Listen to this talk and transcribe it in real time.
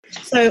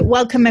So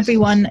welcome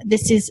everyone.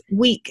 This is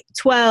week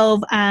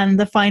 12 and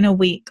the final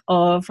week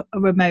of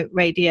remote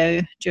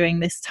radio during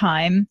this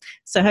time.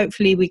 So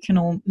hopefully we can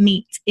all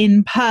meet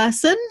in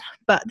person,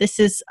 but this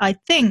is, I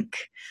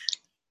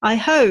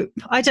hope,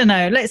 I don't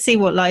know, let's see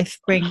what life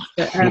brings.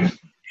 But,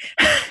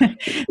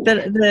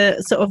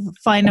 the sort of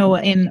final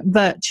in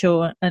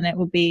virtual, and it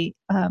will be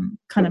I'm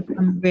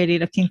really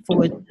looking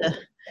forward to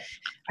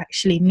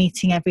actually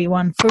meeting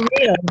everyone for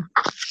real.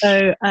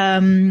 So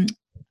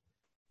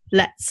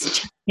let's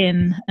check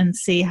in and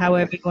see how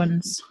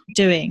everyone's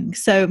doing.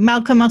 So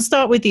Malcolm, I'll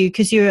start with you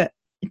because you're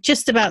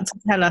just about to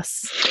tell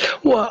us.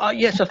 Well,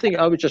 yes, I think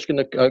I was just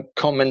going to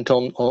comment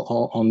on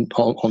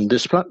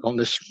this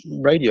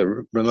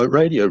remote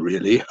radio,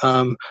 really,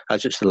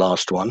 as it's the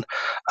last one.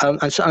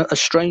 And so a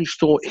strange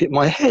thought hit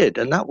my head,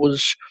 and that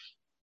was,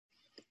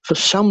 for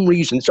some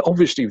reason, it's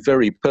obviously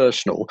very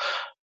personal,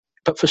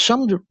 but for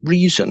some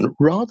reason,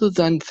 rather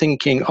than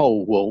thinking,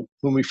 oh, well,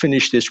 when we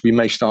finish this, we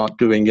may start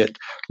doing it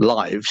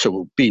live, so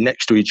we'll be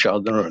next to each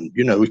other and,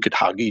 we could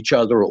hug each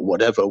other or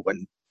whatever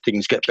when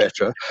things get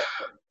better.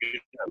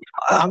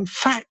 In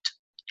fact,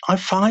 I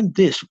find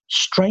this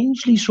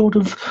strangely sort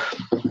of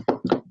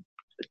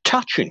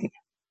touching.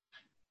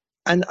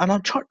 And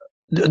I'm trying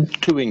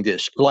doing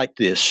this like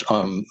this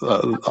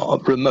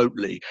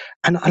remotely.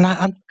 And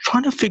I'm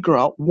trying to figure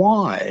out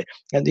why.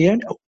 And the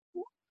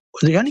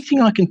only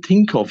thing I can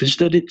think of is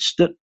that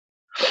that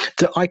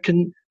I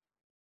can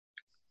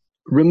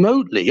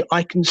remotely,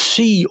 I can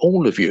see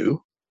all of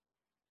you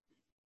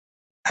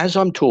as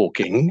I'm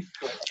talking,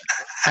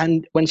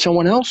 and when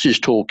someone else is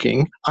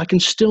talking, I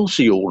can still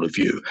see all of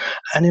you.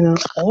 And in an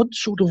odd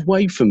sort of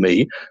way for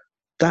me,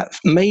 that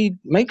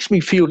makes me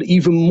feel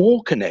even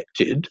more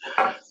connected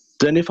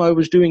than if I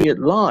was doing it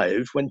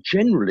live, when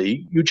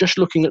generally you're just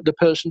looking at the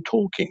person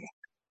talking.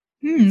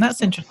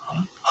 That's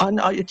interesting.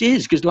 It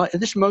is, because like at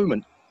this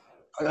moment,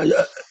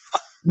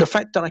 the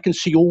fact that I can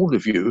see all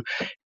of you,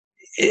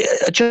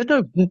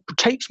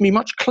 takes me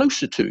much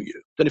closer to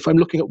you than if I'm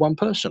looking at one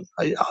person,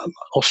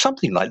 or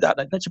something like that.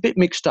 That's a bit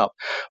mixed up.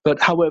 But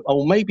however,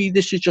 or maybe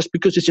this is just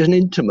because it's an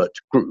intimate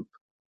group.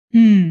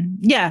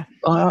 Yeah.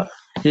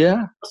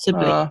 Yeah.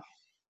 Possibly.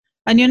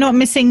 And you're not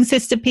missing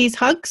Sister P's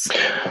hugs?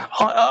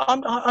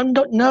 I'm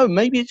not. No,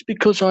 maybe it's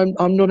because I'm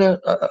not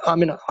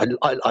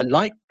I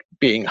like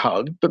being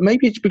hugged, but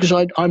maybe it's because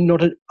I'm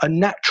not a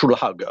natural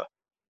hugger.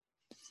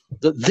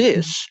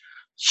 That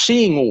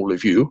seeing all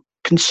of you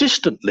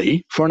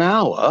consistently for an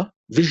hour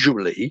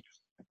visually,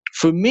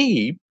 for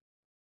me,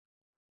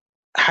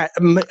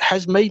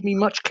 has made me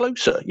much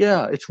closer.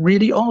 Yeah, it's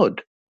really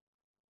odd,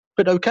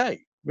 but okay.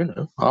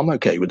 I'm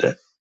okay with it.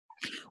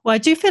 Well, I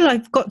do feel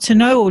I've got to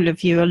know all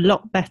of you a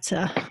lot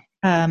better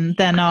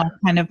than our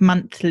kind of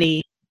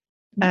monthly.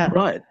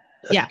 Right.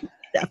 Yeah,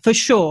 for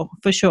sure.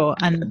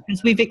 And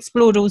because we've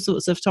explored all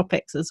sorts of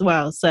topics as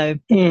well. So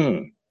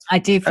I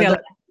do feel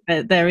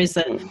that there is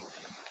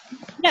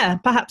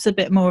perhaps a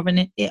bit more of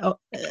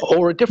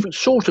or a different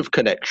sort of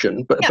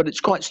connection, but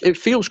it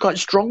feels quite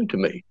strong to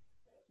me.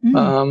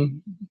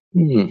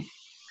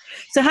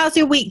 So how's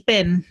your week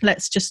been?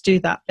 Let's just do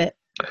that bit.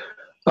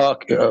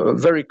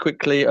 Very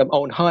quickly,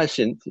 on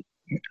Hyacinth,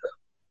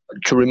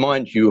 to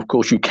remind you, of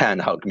course, you can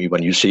hug me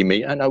when you see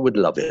me, and I would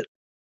love it.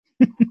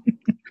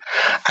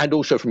 And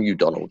also from you,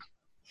 Donald.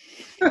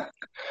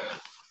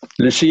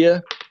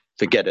 Lucia,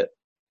 forget it.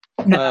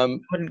 No, I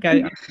wouldn't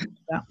go.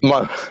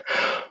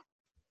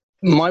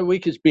 My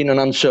week has been an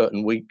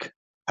uncertain week,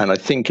 and I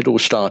think it all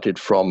started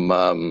from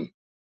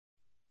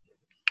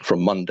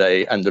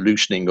Monday and the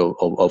loosening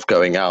of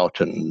going out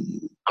and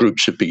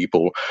groups of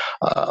people.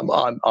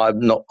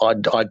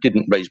 I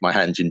didn't raise my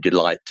hands in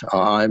delight.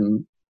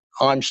 I'm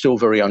still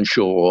very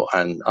unsure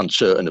and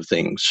uncertain of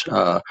things,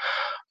 and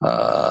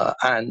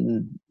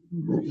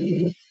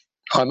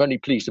I'm only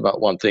pleased about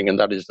one thing, and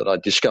that is that I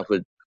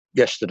discovered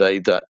yesterday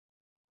that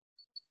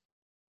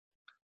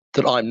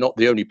I'm not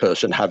the only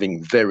person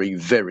having very,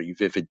 very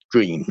vivid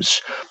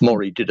dreams.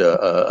 Maury did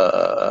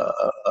a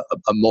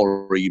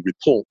Maury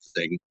report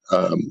thing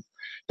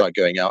by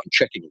going out and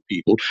checking on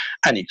people,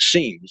 and it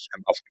seems,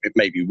 it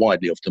may be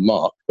widely off the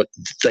mark, but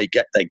they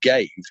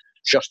gave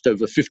just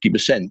over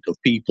 50% of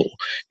people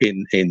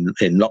in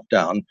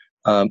lockdown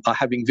are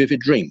having vivid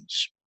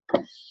dreams.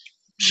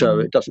 So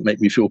it doesn't make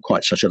me feel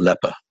quite such a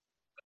leper.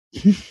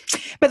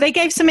 But they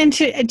gave some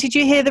did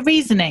you hear the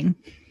reasoning?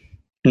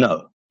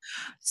 No.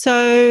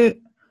 So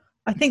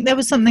I think there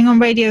was something on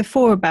Radio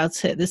 4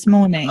 about it this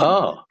morning.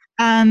 Oh.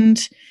 And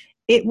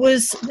it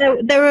was,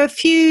 there were a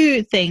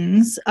few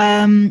things,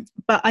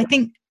 but I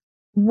think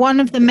one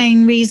of the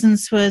main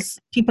reasons was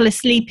people are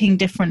sleeping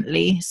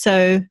differently.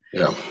 So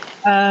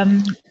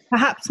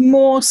perhaps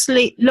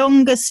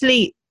longer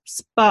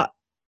sleeps, but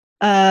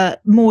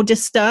more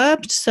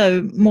disturbed,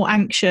 so more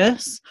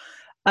anxious.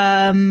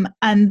 And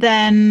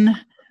then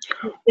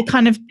the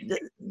kind of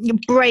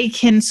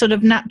break in sort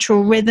of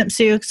natural rhythm.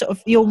 So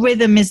your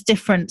rhythm is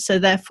different, so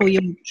therefore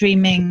you're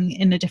dreaming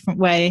in a different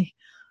way.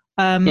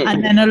 And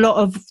then a lot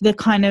of the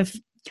kind of,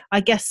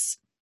 I guess,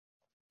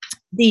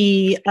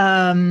 the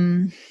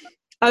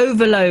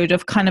overload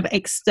of kind of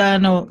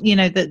external,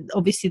 that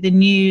obviously the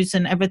news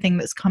and everything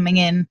that's coming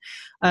in,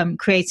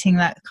 creating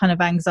that kind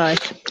of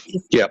anxiety,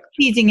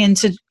 feeding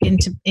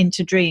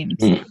into dreams.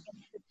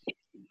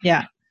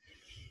 Yeah.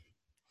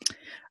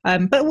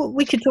 But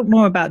we could talk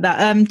more about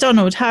that.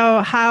 Donald,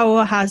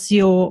 how has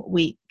your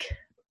week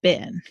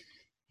been?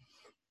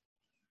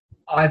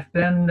 I've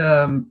been.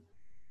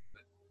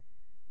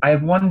 I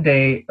had one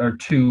day or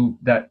two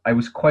that I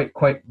was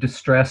quite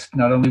distressed,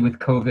 not only with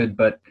COVID,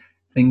 but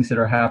things that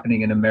are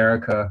happening in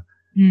America.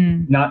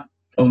 Not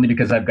only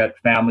because I've got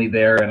family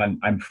there and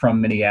I'm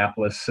from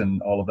Minneapolis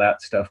and all of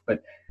that stuff,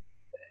 but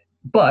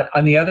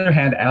on the other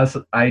hand, as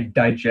I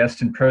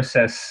digest and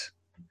process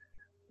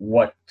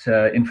what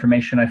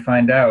information I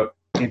find out,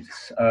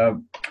 it's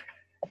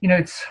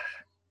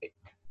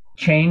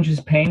change is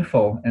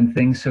painful, and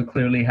things so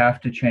clearly have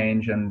to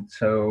change, and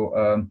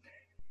so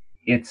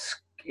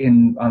it's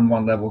on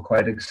one level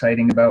quite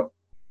exciting about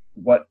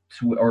what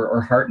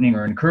or heartening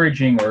or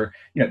encouraging, or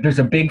there's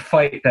a big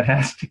fight that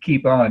has to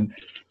keep on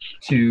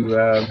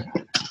to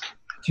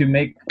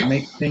make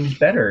things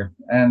better,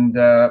 and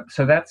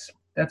so that's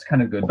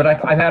kind of good. But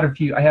I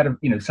had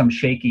some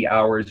shaky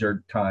hours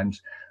or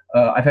times.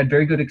 I've had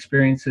very good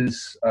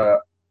experiences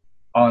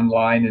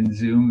online and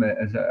Zoom,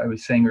 as I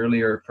was saying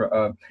earlier.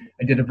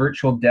 I did a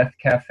virtual death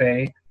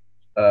cafe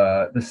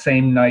the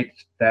same night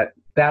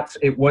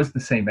it was the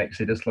same night,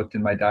 because I just looked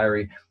in my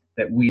diary,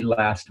 that we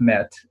last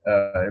met,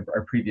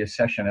 our previous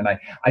session, and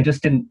I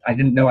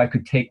didn't know I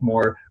could take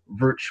more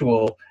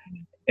virtual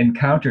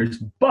encounters,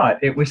 but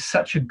it was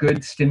such a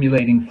good,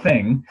 stimulating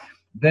thing.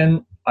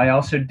 Then I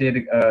also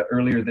did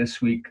earlier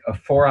this week a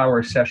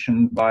 4-hour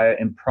session via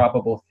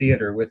Improbable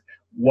Theater with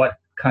what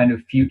kind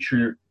of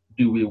future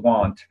do we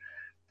want,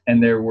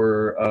 and there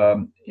were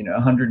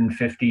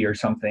 150 or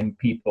something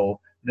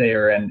people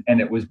there, and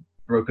it was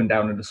broken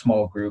down into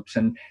small groups,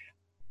 and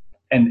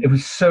it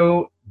was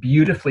so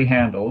beautifully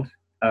handled,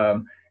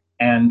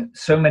 and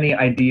so many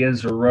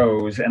ideas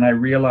arose, and I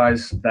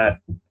realized that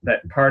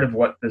part of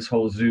what this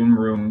whole Zoom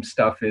room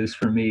stuff is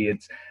for me,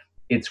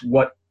 it's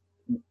what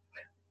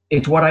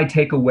I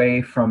take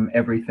away from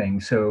everything.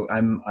 So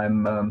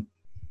I'm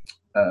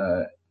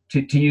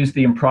to use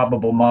the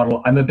improbable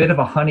model, I'm a bit of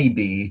a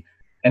honeybee,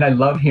 and I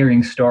love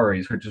hearing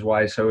stories, which is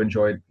why I so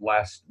enjoyed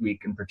last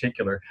week in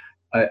particular.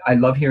 I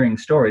love hearing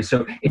stories.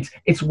 So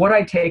it's what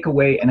I take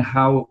away and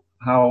how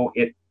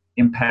it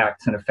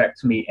impacts and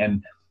affects me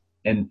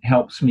and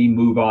helps me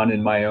move on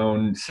in my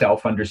own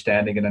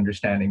self-understanding and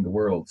understanding the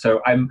world.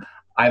 So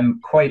I'm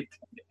quite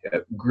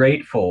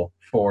grateful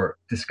for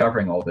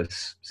discovering all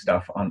this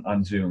stuff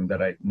on Zoom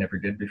that I never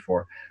did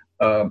before.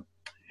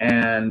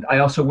 And I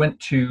also went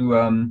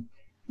to,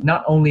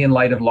 not only in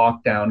light of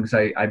lockdown, because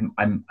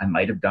I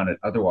might have done it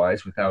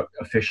otherwise without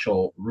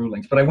official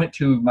rulings, but I went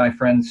to my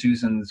friend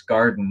Susan's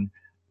garden.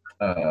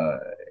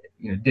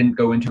 Didn't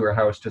go into her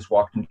house, just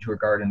walked into her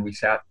garden. We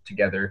sat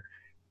together,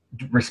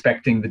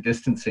 respecting the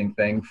distancing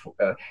thing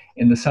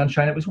in the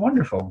sunshine. It was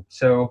wonderful.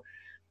 So,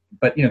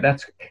 but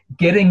that's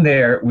getting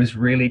there was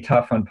really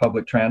tough on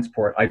public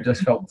transport. I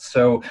just felt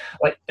so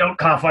like, don't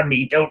cough on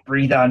me, don't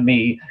breathe on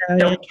me,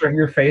 don't bring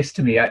your face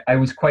to me. I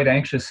was quite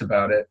anxious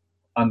about it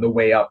on the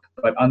way up,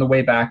 but on the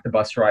way back, the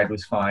bus ride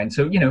was fine.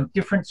 So,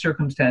 different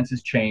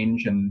circumstances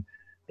change and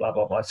blah,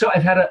 blah, blah. So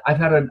I've had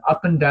an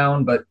up and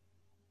down, but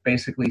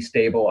basically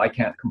stable, I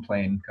can't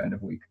complain kind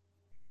of week.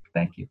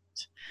 Thank you.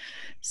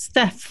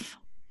 Steph,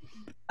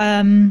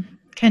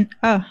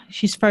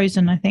 she's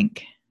frozen, I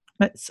think.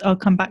 I'll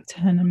come back to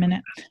her in a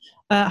minute.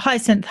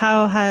 Hyacinth,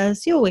 how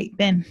has your week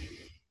been?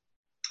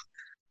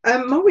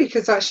 My week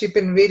has actually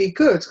been really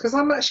good, because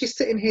I'm actually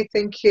sitting here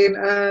thinking,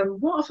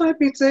 what have I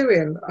been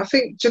doing? I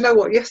think, do you know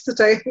what,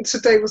 yesterday and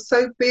today was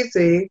so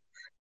busy,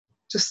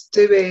 just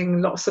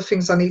doing lots of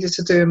things I needed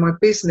to do in my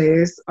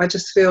business. I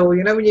just feel,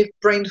 when your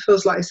brain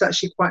feels like it's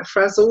actually quite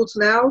frazzled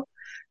now.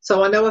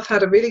 So I know I've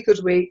had a really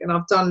good week, and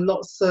I've done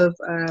lots of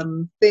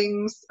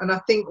things. And I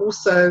think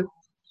also,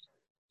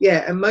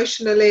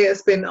 emotionally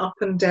it's been up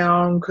and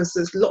down, because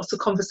there's lots of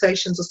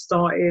conversations are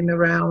starting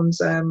around,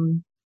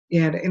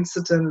 the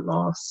incident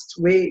last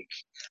week.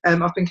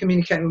 I've been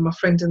communicating with my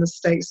friend in the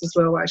States as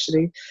well,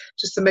 actually,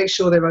 just to make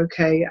sure they're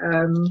okay.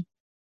 And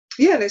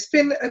it's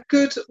been a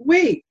good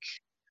week.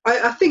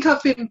 I think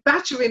I've been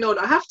badgering on.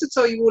 I have to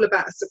tell you all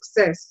about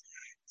success.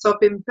 So I've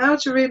been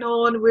badgering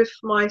on with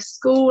my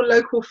school,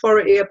 local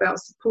authority, about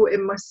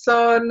supporting my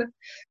son.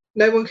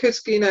 No one could,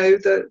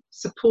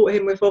 support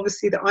him with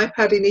obviously the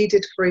iPad he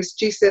needed for his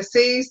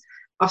GCSEs.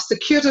 I've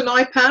secured an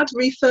iPad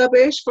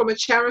refurbished from a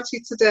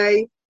charity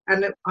today,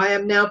 and I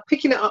am now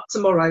picking it up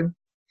tomorrow,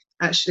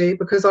 actually,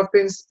 because I've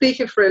been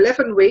speaking for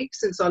 11 weeks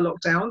since I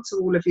locked down to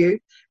all of you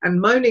and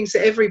moaning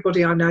to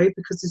everybody I know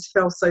because he's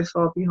fell so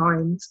far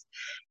behind.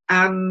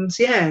 And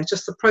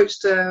just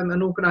approached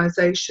an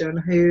organisation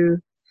who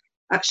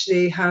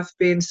actually have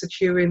been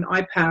securing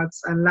iPads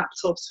and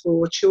laptops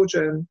for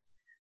children.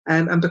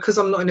 And because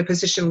I'm not in a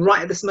position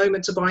right at this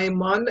moment to buy him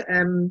one,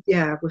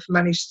 we've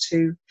managed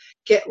to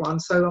get one.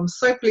 So I'm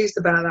so pleased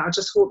about that. I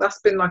just thought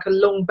that's been like a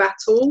long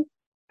battle,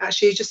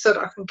 actually just so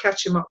that I can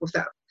catch him up with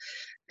that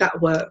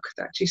work,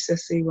 that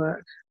GCSE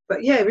work.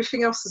 But yeah,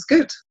 everything else is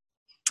good.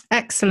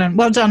 Excellent.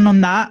 Well done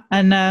on that.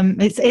 And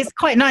it's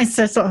quite nice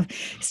to sort of,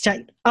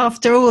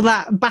 after all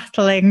that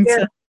battling.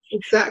 Yeah,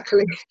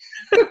 exactly.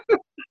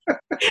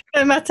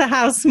 No matter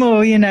how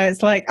small,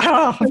 it's like,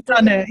 oh, I've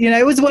done it.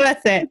 It was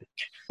worth it.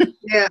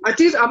 Yeah,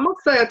 I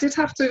must say, I did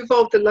have to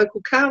involve the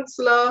local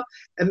councillor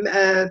and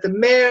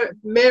the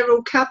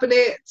mayoral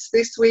cabinet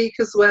this week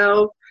as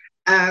well,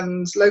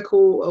 and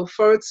local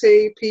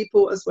authority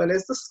people as well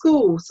as the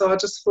school. So I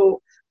just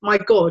thought, my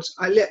God,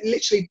 I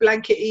literally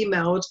blanket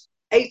emailed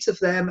 8 of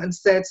them and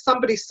said,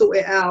 somebody sort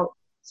it out.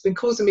 It's been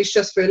causing me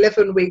stress for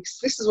 11 weeks.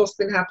 This is what's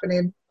been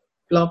happening,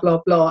 blah,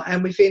 blah, blah.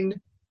 And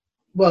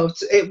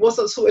it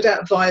wasn't sorted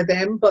out via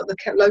them, but the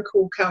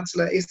local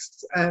councillor is,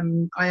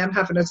 I am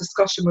having a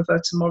discussion with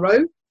her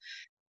tomorrow.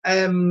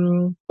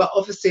 But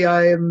obviously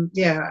and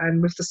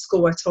with the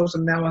school, I told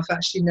them now I've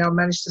actually now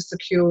managed to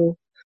secure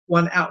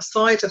one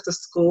outside of the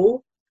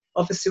school,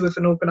 obviously with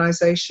an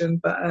organisation.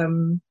 But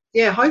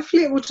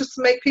hopefully it will just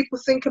make people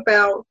think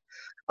about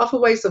other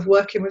ways of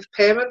working with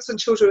parents and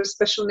children with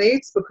special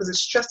needs, because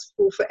it's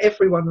stressful for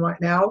everyone right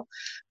now.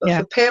 But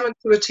for parents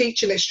who are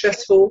teaching, it's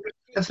stressful.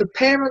 And for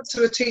parents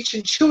who are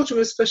teaching children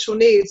with special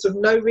needs with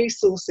no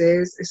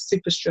resources, it's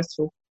super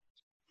stressful.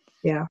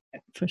 Yeah.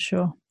 For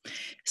sure.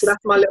 So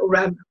that's my little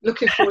rant.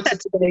 Looking forward to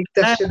today's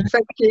session.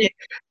 Thank you.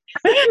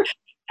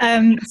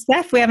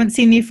 Steph, we haven't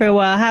seen you for a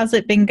while. How's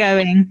it been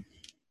going?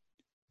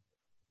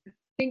 I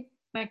think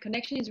my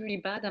connection is really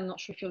bad. I'm not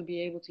sure if you'll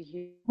be able to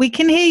hear. We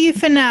can hear you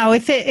for now.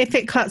 If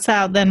it cuts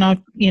out, then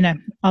I'll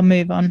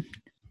move on.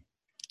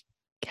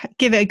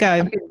 Give it a go.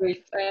 Okay, brief.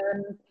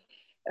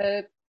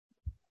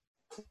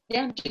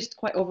 I'm just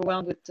quite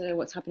overwhelmed with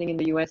what's happening in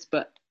the US,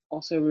 but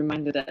also a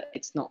reminder that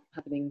it's not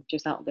happening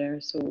just out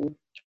there. So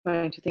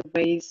trying to think of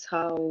ways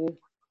how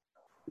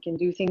we can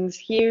do things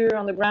here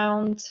on the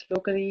ground,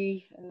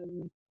 locally.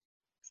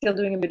 Still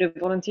doing a bit of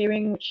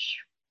volunteering, which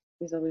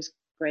is always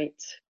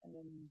great,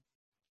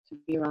 to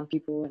be around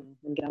people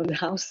and get out of the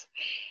house.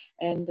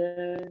 And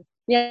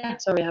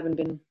sorry I haven't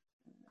been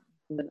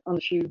on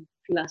the few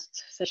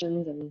last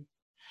sessions, and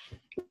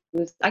it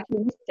was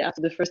actually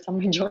after the first time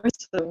I joined.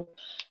 So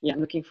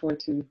I'm looking forward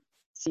to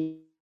see.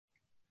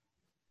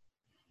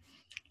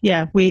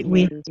 Yeah,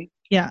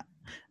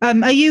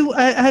 are you?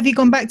 Have you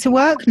gone back to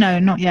work? No,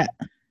 not yet.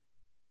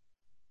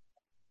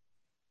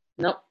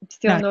 No,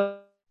 still no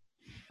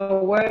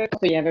work. So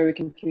very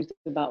confused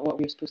about what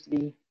we're supposed to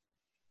be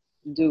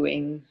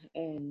doing,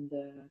 and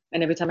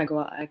every time I go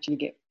out, I actually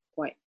get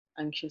quite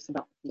anxious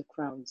about the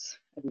crowds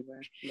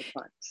everywhere in the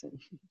parks. And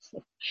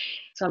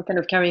so I'm kind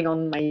of carrying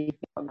on my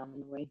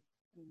way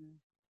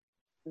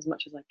as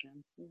much as I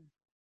can.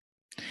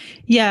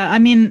 Yeah, I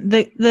mean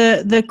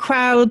the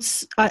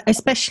crowds,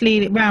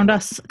 especially around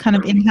us, kind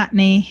of in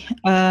Hackney.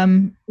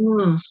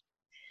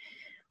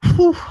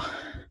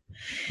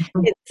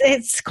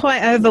 It's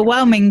quite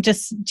overwhelming.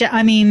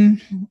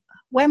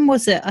 When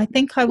was it? I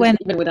think I went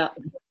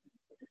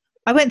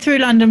through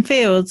London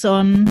Fields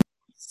on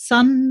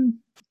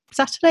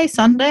Saturday,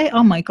 Sunday.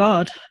 Oh my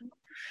God.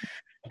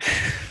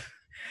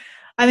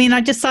 I mean,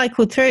 I just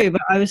cycled through,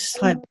 but I was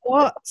just like,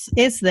 what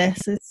is this?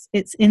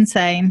 It's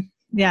insane.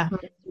 Yeah.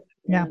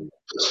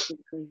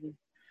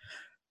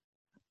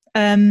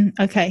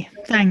 Okay,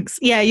 thanks.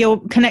 Yeah, your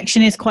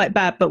connection is quite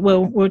bad, but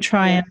we'll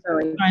try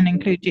and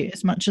include you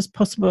as much as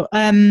possible.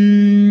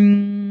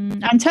 Antonia,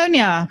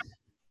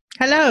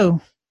 hello.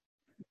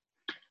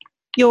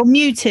 You're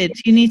muted.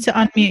 You need to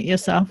unmute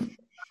yourself.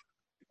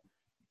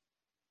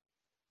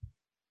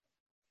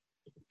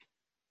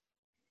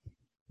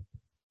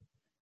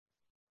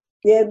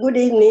 Yeah, good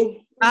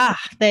evening.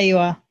 There you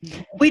are.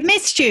 We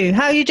missed you.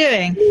 How are you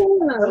doing?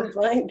 I'm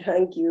fine,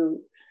 thank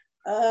you.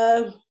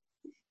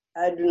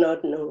 I do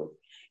not know.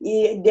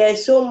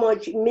 There's so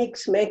much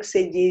mixed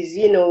messages,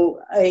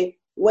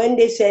 when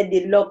they said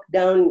the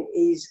lockdown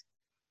is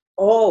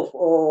off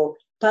or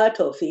part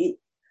of it.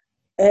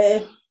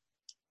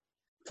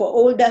 For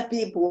older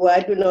people, I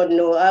do not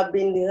know. I've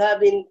been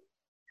having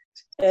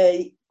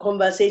a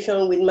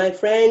conversation with my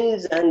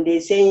friends, and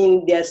they're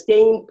saying they're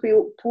staying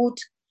put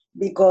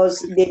because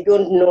they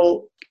don't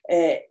know.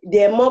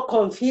 They're more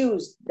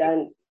confused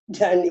than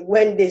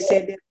when they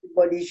said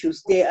everybody should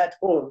stay at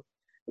home.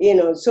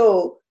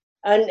 So,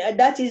 and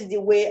that is the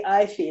way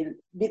I feel,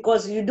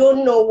 because you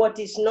don't know what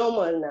is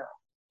normal now.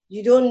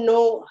 You don't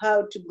know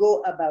how to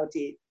go about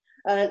it.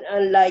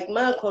 And like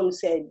Malcolm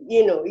said,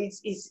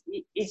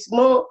 it's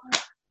more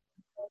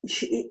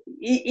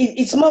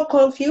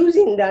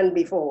confusing than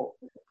before,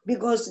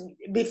 because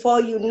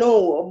before you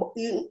know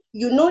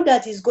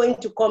that it's going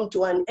to come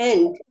to an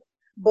end,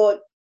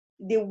 but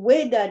the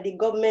way that the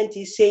government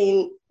is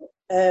saying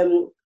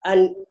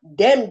and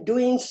them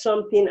doing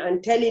something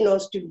and telling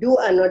us to do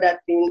another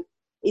thing,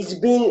 it's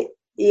been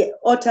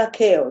utter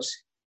chaos.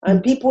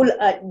 And people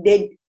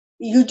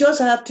you just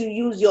have to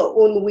use your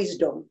own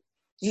wisdom.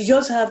 You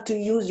just have to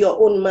use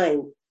your own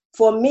mind.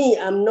 For me,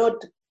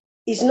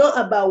 it's not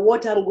about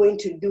what I'm going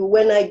to do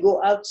when I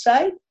go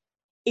outside.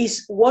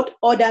 is what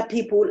other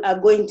people are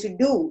going to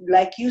do.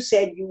 Like you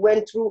said, you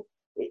went through,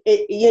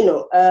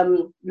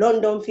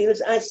 London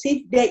Fields, as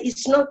if there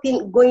is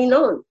nothing going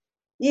on,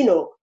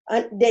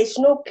 and there's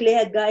no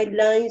clear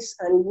guidelines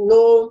and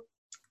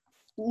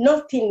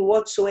nothing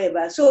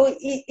whatsoever. So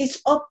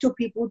it's up to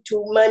people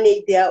to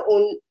manage their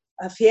own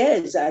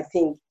affairs, I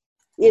think.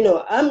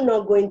 I'm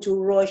not going to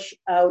rush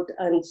out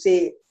and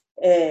say,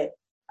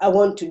 I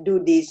want to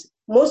do this.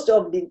 Most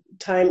of the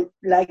time,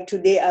 like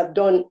today, I've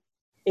done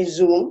a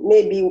Zoom,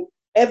 maybe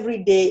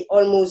every day,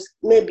 almost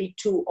maybe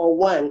 2 or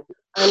 1.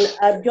 And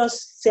I've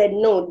just said,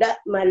 no, that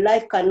my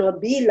life cannot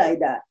be like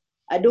that.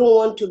 I don't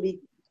want to be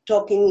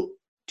talking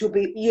to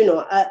be,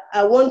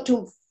 I want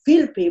to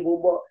feel people.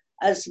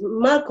 But as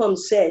Malcolm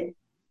said,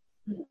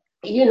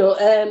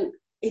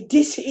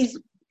 this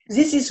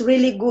is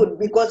really good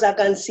because I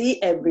can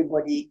see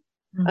everybody.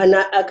 And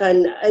I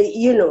can,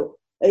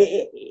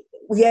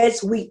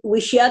 yes, we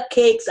share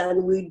cakes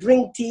and we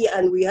drink tea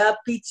and we have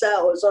pizza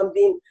or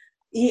something.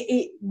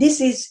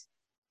 This is,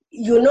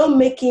 you're not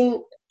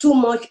making too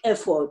much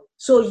effort.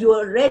 So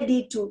you're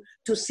ready to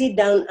sit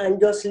down and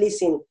just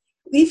listen.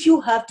 If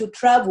you have to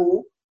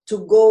travel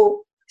to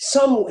go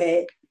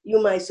somewhere,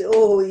 you might say,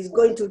 oh, it's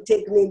going to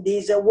take me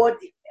this.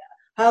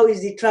 How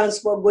is the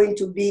transport going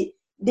to be?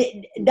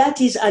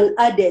 That is an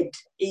added,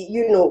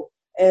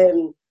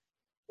 thing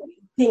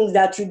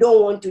that you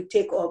don't want to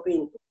take up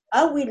in.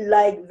 I would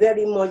like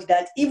very much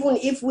that even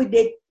if we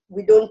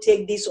don't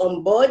take this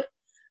on board,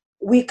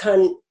 we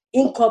can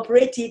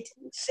incorporate it,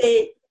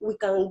 say we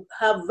can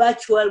have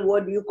virtual,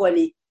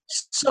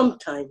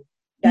 sometime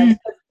that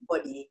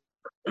everybody,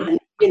 and,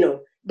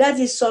 that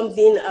is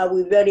something I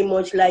would very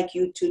much like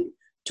you to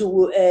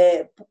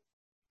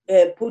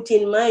put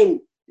in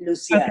mind,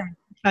 Lucia.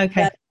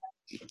 Okay.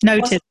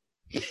 Noted.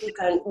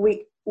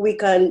 We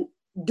can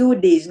do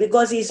this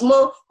because it's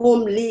more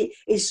homely,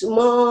 it's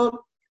more,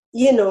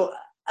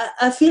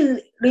 I feel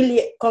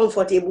really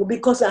comfortable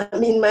because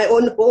I'm in my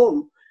own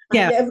home.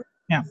 Yeah.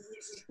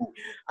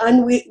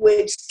 And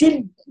we're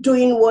still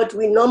doing what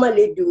we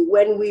normally do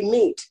when we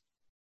meet.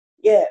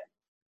 Yeah.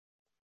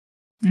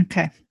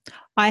 Okay.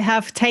 I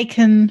have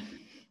taken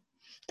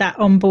that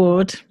on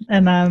board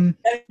and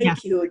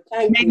Thank you.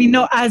 Maybe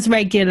not as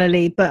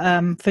regularly,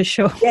 but for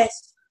sure.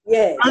 Yes.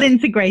 I'll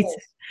integrate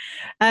it.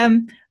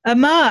 Amar,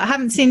 I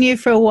haven't seen you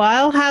for a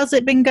while. How's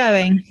it been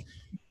going?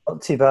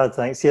 Not too bad,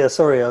 thanks. Yeah,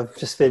 sorry, I've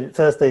just been,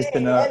 Thursday's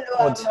been an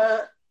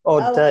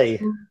odd day.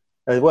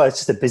 Well, it's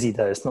just a busy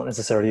day. It's not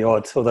necessarily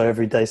odd, although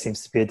every day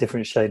seems to be a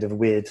different shade of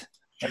weird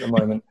at the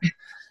moment.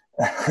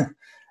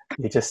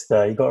 You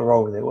got to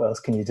roll with it. What else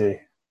can you do?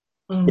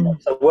 Yeah,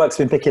 so work's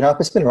been picking up.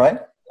 It's been right.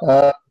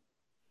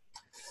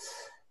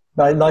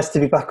 Nice to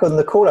be back on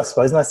the call, I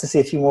suppose. Nice to see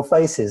a few more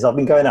faces. I've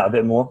been going out a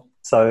bit more,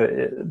 so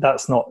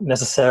that's not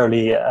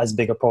necessarily as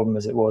big a problem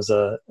as it was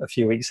a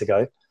few weeks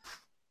ago.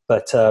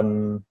 But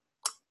going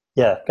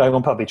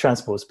on public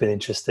transport's been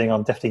interesting.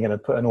 I'm definitely going to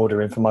put an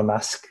order in for my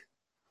mask.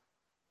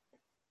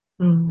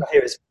 I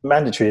hear it's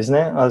mandatory, isn't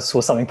it? I saw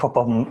something pop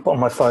up on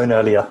my phone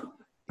earlier.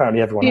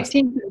 Apparently everyone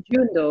 15th of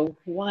June, though.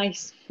 Why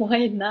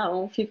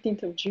now?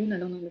 15th of June? I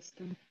don't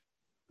understand.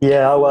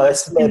 Yeah, well,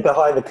 they're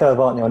behind the curve,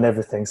 aren't they, on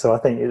everything? So I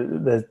think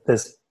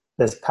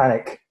there's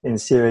panic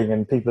ensuing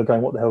and people are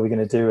going, what the hell are we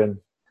going to do? And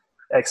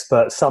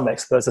some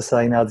experts are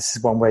saying now this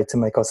is one way to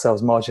make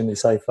ourselves marginally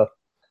safer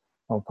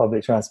on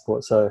public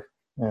transport. So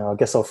I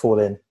guess I'll fall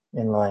in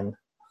line.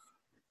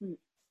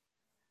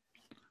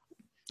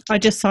 I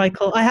just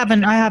cycle. I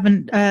haven't.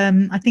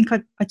 I think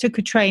I took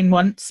a train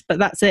once, but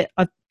that's it.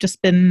 I've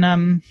just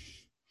been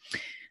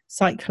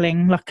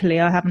cycling. Luckily,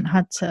 I haven't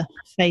had to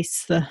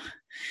face the.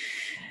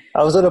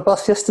 I was on a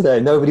bus yesterday.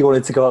 Nobody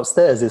wanted to go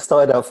upstairs. It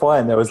started out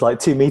fine. There was like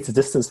 2 meter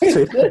distance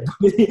between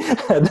everybody,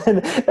 and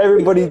then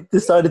everybody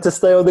decided to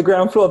stay on the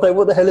ground floor. I thought,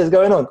 what the hell is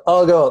going on?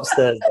 I'll go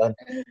upstairs then.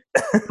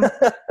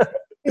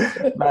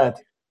 Mad.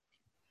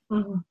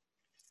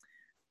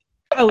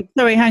 Oh,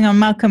 sorry. Hang on,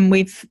 Malcolm.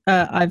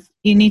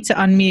 You need to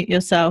unmute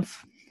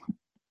yourself.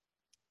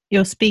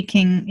 You're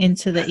speaking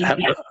into the.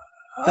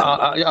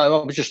 I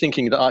was just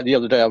thinking that the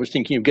other day. I was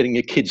thinking of getting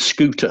a kid's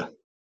scooter.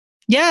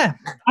 Yeah,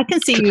 I can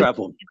see to you.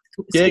 Travel.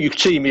 Yeah, you can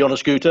see me on a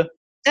scooter.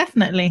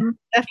 Definitely.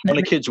 On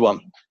a kid's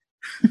one.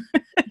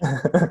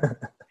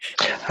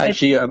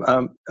 Actually,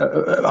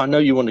 I know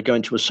you want to go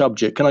into a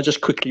subject. Can I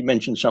just quickly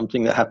mention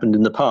something that happened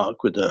in the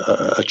park with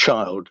a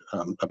child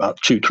about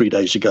 2-3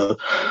 days ago?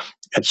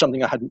 It's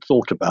something I hadn't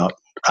thought about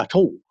at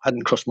all,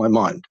 hadn't crossed my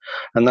mind.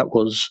 And that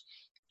was,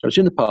 I was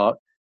in the park.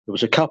 There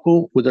was a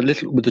couple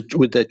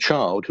with their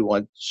child who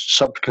I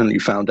subsequently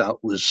found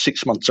out was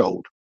 6 months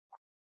old.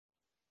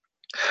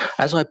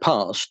 As I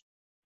passed,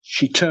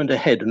 she turned her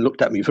head and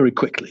looked at me very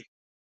quickly.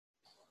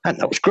 And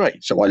that was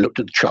great. So I looked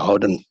at the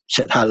child and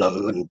said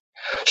hello and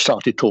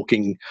started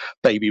talking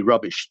baby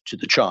rubbish to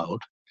the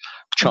child.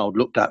 The child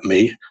looked at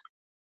me,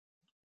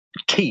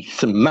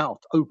 teeth and mouth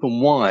open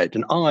wide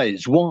and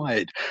eyes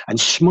wide and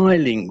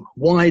smiling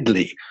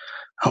widely.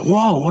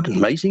 wow, what an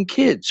amazing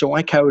kid. So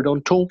I carried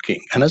on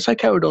talking. And as I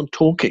carried on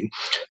talking,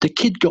 the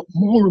kid got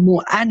more and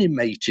more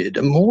animated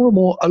and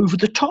more over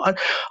the top.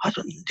 I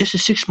thought, this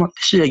is 6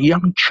 months, this is a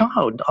young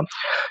child.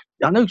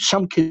 I know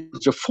some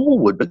kids are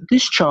forward, but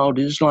this child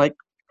is like,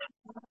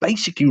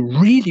 basically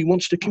really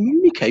wants to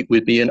communicate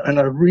with me on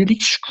a really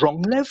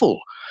strong level.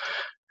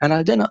 And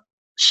I then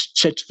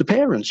said to the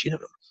parents, you know,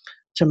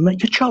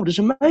 your child is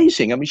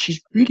amazing. I mean,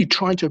 she's really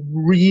trying to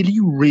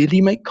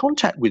really make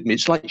contact with me.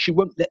 It's like she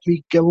won't let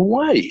me go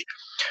away.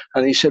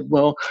 And he said,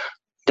 well,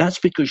 that's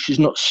because she's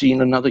not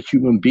seen another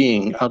human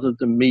being other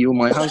than me or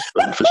my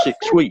husband for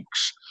 6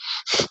 weeks.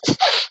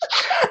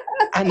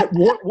 And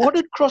what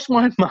had crossed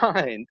my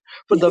mind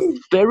for the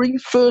very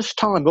first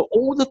time, but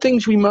all the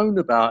things we moan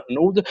about and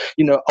all the,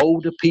 you know,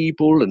 older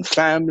people and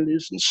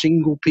families and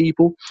single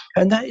people,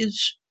 and that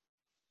is,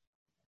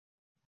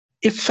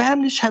 if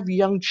families have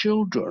young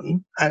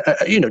children,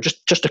 you know,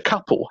 just a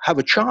couple have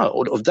a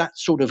child of that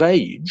sort of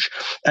age,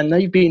 and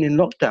they've been in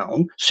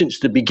lockdown since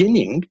the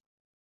beginning,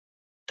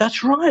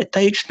 that's right.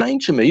 They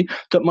explained to me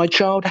that my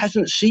child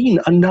hasn't seen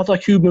another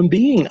human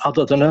being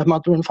other than her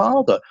mother and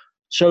father.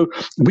 So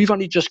we've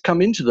only just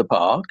come into the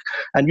park,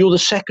 and you're the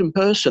second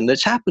person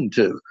that's happened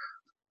to,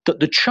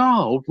 that the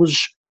child was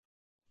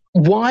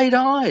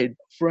wide-eyed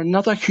for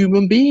another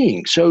human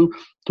being. So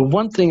the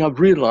one thing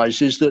I've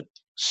realized is that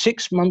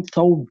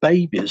 6-month-old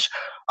babies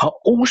are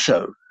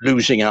also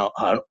losing out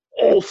an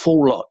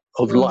awful lot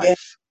of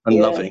life and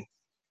loving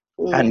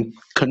and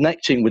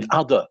connecting with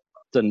other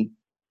than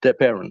their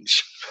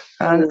parents.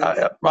 And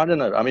I don't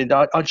know. I mean,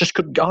 I just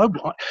couldn't go.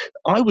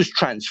 I was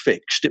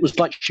transfixed. It was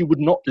like she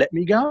would not let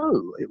me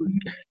go. It was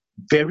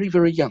very,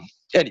 very young.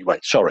 Anyway,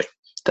 sorry.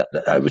 That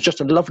it was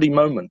just a lovely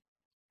moment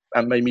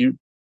and made me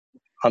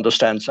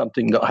understand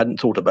something that I hadn't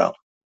thought about.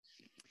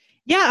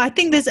 Yeah, I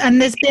think there's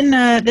been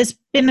a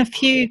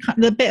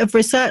bit of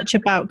research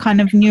about kind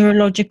of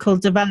neurological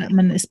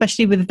development,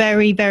 especially with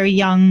very, very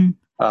young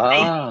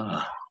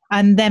babies,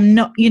 and them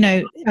not, you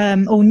know,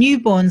 or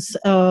newborns,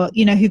 or,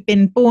 you know, who've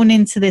been born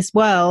into this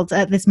world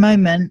at this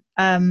moment,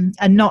 and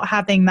not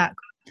having that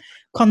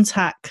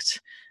contact,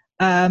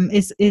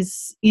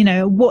 is, you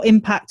know, what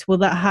impact will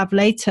that have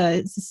later?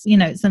 It's, you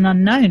know, it's an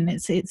unknown.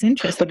 It's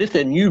interesting. But if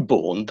they're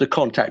newborn, the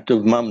contact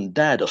of mum and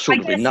dad are sort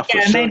of enough for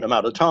a certain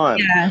amount of time.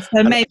 Yeah,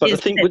 so maybe. But I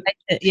think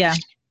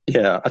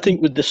I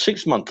think with the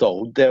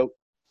 6-month-old, they're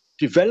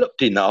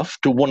developed enough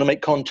to want to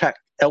make contact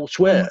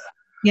elsewhere.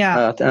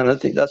 Yeah, and I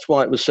think that's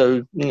why it was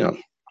so, you know.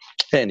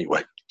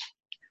 Anyway.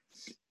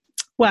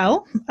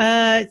 Well,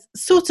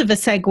 sort of a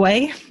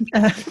segue,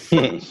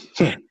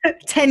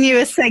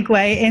 tenuous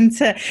segue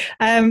into.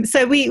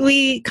 So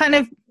we kind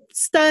of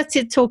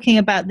started talking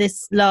about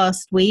this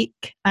last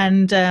week,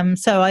 and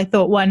so I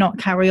thought, why not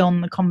carry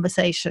on the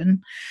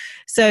conversation?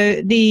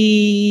 So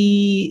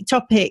the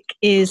topic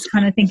is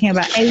kind of thinking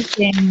about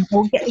aging,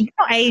 or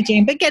not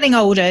aging, but getting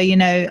older, you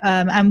know,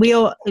 and we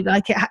all,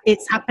 like,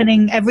 it's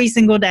happening every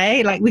single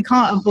day. Like, we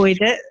can't avoid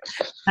it,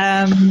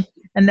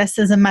 unless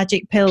there's a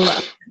magic pill that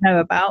I don't know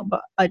about,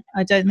 but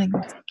I don't think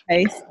that's the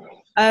case.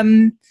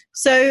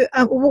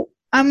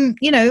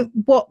 You know,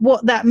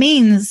 what that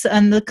means,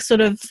 and the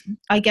sort of,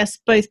 I guess,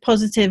 both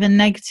positive and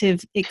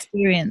negative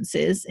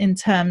experiences in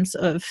terms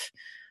of,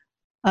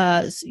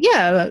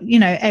 you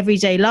know,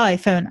 everyday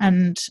life,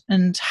 and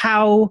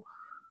how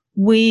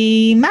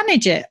we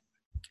manage it,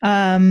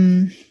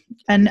 and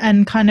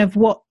kind of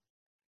what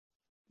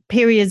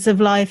periods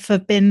of life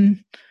have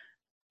been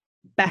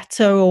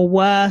better or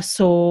worse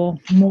or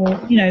more,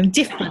 you know,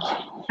 different.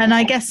 And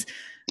I guess,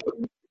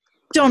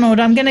 Donald,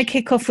 I'm going to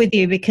kick off with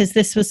you, because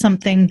this was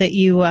something that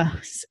you were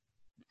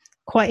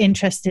quite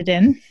interested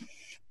in.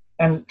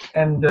 And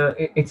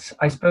it's,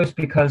 I suppose,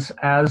 because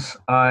as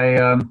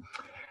I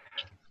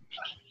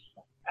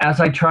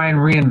try and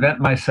reinvent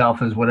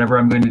myself as whatever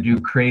I'm going to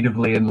do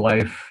creatively in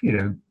life, you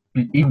know,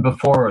 even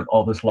before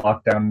all this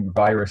lockdown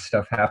virus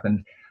stuff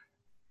happened,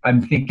 I'm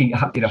thinking,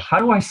 you know, how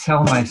do I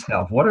sell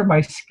myself? What are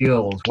my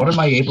skills? What am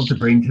I able to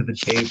bring to the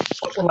table?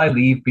 What will I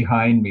leave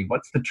behind me?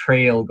 What's the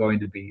trail going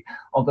to be?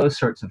 All those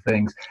sorts of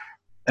things.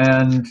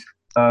 And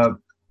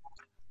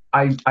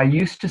I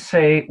used to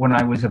say when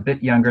I was a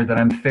bit younger that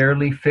I'm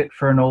fairly fit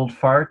for an old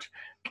fart.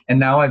 And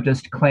now I've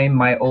just claimed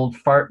my old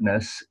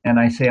fartness, and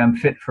I say I'm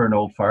fit for an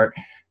old fart.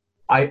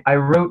 I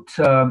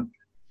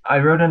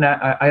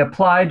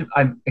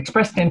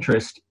expressed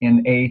interest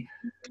in a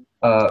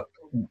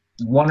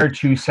 1 or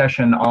 2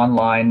 session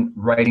online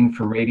writing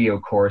for radio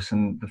course,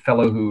 and the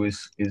fellow who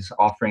is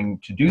offering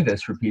to do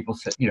this for people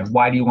said, you know,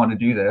 why do you want to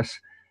do this?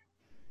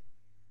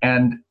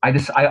 And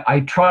I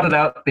trotted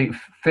out the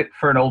fit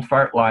for an old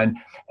fart line,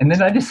 and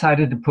then I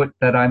decided to put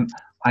that I'm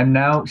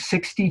now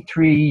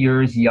 63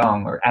 years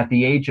young, or at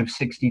the age of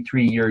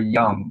 63 year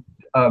young,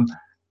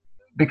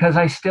 because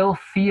I still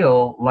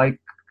feel like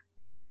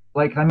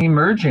I'm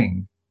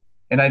emerging,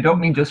 and I don't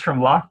mean just from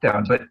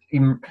lockdown, but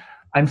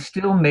I'm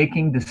still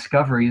making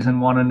discoveries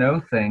and want to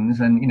know things.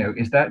 And, you know,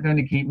 is that going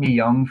to keep me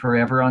young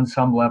forever on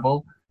some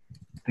level?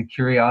 the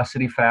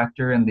curiosity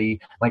factor and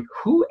the, like,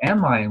 who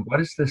am I and what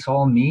does this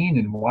all mean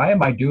and why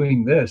am I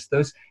doing this?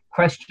 Those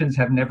questions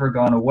have never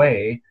gone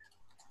away.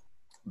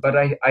 But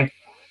I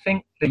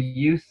think the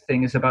youth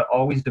thing is about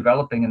always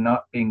developing and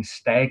not being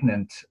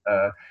stagnant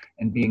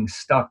and being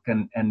stuck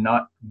and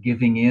not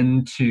giving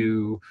in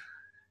to,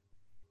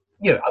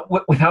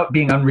 without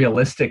being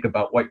unrealistic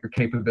about what your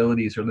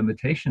capabilities or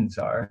limitations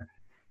are.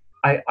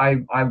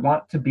 I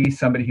want to be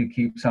somebody who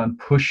keeps on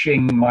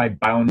pushing my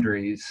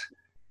boundaries.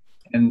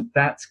 And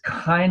that's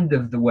kind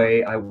of the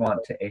way I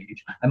want to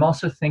age. I'm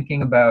also I've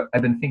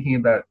been thinking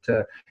about,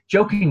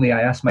 jokingly,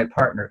 I asked my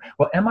partner,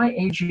 well, am I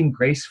aging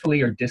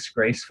gracefully or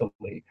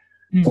disgracefully?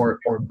 Or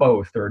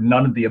both, or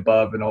none of the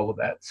above and all of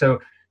that. So,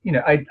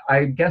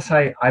 I guess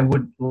I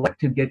would like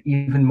to get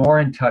even more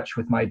in touch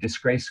with my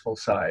disgraceful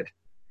side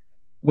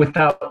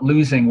without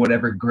losing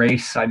whatever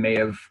grace I may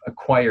have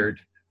acquired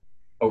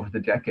over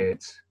the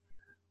decades.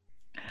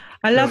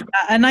 I love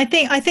that. And I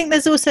think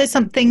there's also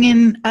something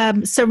in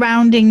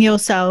surrounding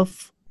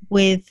yourself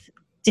with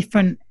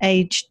different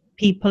aged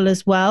people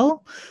as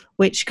well,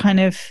 which kind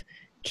of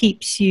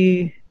keeps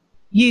you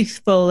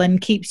youthful and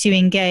keeps you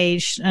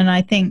engaged. And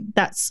I think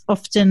that's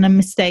often a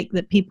mistake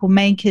that people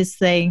make, is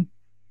they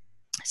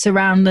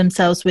surround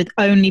themselves with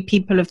only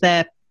people of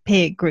their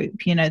peer group,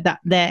 that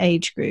their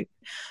age group.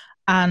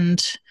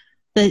 And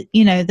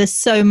there's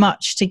so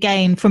much to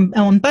gain from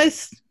on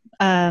both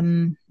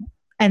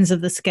ends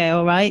of the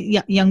scale, right?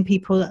 Young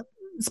people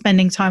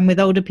spending time with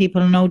older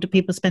people and older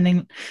people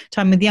spending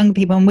time with younger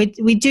people, and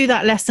we do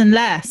that less and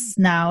less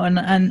now,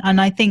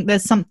 and I think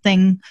there's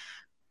something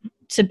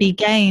to be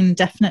gained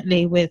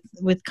definitely with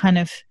kind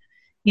of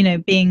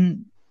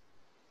being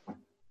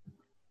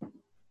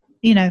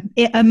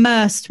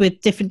immersed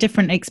with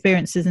different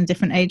experiences and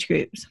different age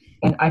groups.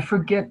 And I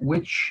forget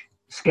which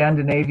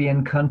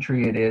Scandinavian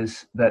country it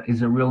is that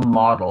is a real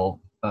model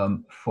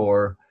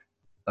for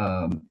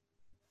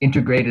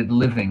integrated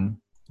living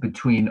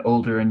between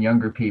older and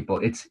younger people.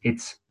 It's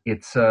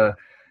a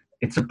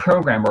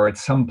program, or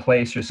it's some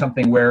place or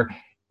something where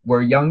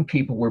young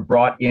people were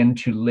brought in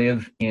to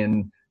live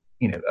in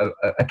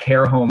a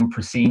care home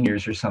for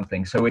seniors or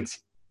something. So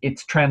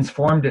it's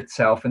transformed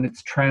itself, and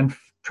it's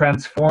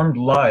transformed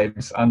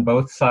lives on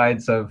both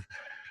sides of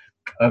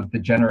the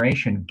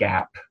generation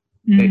gap.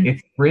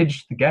 It's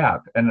bridged the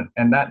gap,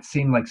 and that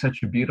seemed like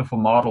such a beautiful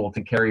model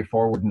to carry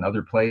forward in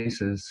other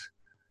places.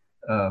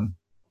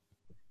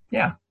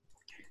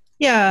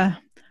 Yeah,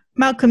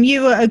 Malcolm,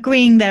 you were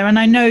agreeing there, and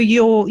I know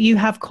you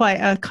have quite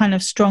a kind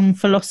of strong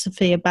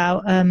philosophy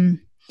about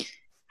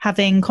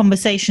having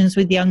conversations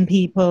with young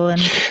people.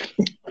 And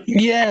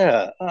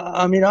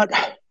I mean, I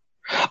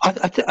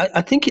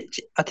think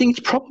it's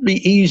probably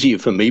easier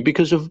for me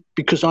because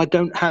I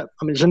don't have.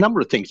 I mean, there's a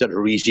number of things that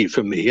are easier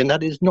for me, and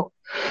that is not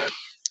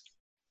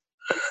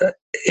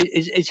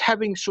is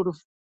having sort of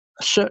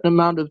a certain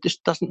amount of. This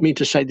doesn't mean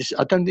to say this.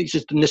 I don't think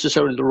this is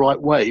necessarily the right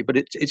way, but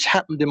it's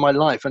happened in my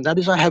life, and that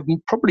is I have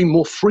probably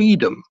more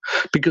freedom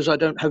because I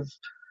don't have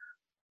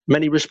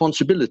many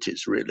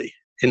responsibilities really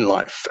in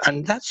life,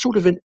 and that sort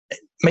of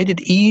made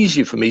it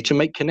easier for me to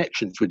make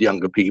connections with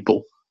younger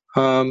people.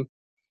 And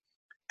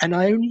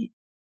I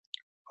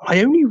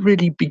only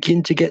really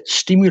begin to get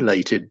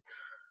stimulated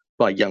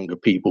by younger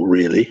people,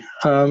 really.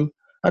 I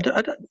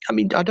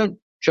don't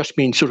just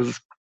mean sort of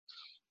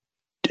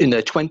in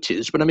their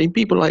 20s, but I mean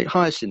people like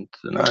Hyacinth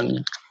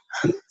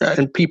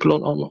and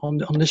people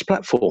on this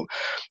platform.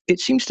 It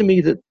seems to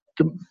me that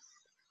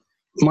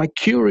my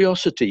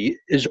curiosity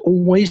is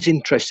always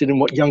interested in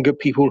what younger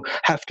people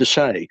have to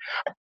say.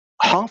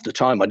 Half the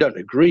time I don't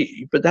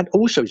agree, but that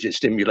also is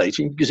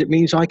stimulating because it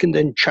means I can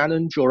then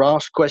challenge or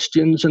ask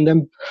questions, and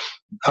then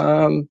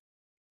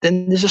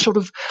there's a sort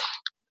of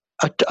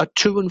a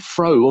to and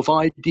fro of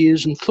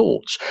ideas and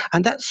thoughts,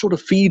 and that sort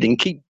of feeling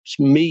keeps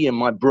me and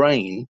my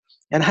brain,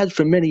 and has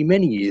for many,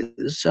 many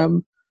years,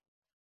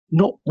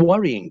 not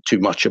worrying too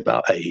much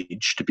about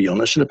age, to be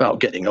honest, and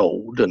about getting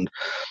old. And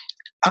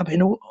I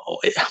mean, all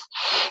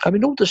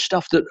the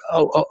stuff that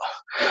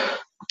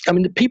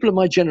the people of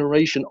my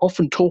generation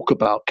often talk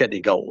about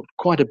getting old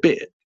quite a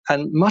bit,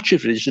 and much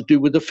of it is to do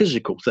with a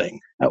physical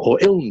thing or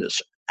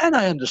illness, and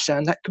I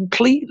understand that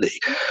completely.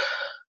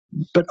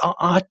 But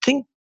I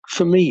think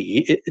for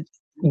me,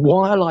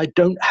 while I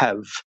don't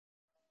have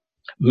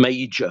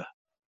major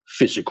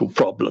physical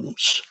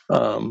problems,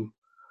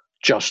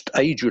 just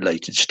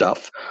age-related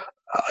stuff,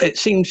 it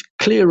seems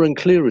clearer and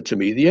clearer to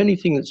me. The only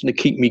thing that's going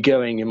to keep me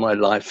going in my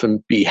life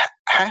and be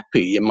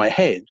happy in my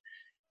head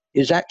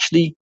is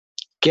actually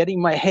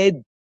getting my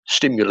head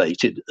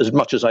stimulated as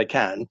much as I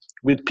can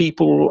with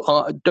people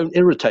who don't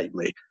irritate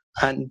me.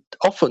 And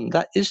often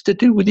that is to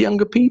do with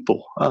younger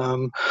people.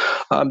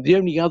 The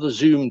only other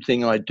Zoom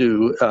thing I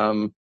do,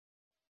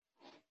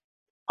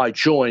 I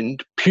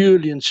joined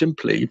purely and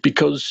simply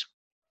because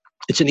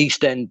it's an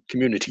East End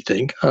community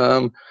thing,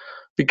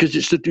 because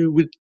it's to do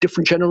with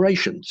different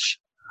generations.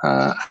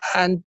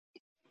 And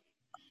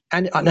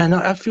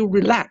I feel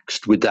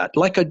relaxed with that,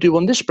 like I do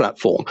on this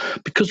platform,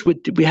 because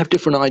we have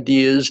different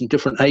ideas and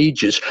different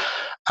ages.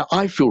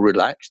 I feel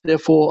relaxed,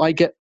 therefore I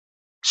get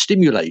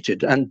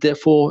stimulated and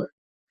therefore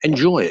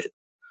enjoy it.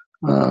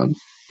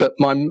 But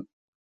my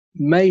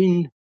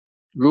main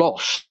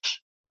loss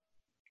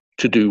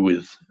to do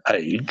with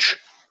age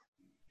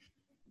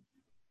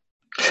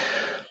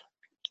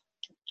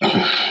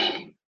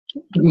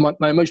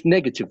my most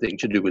negative thing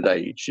to do with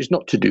age is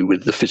not to do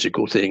with the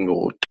physical thing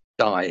or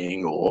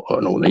dying or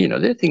all,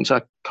 they're things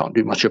I can't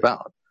do much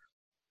about.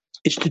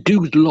 It's to do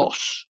with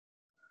loss.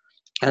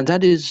 And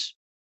that is,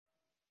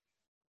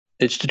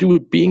 it's to do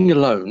with being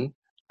alone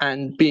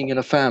and being in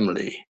a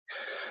family.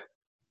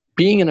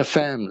 Being in a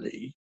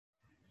family,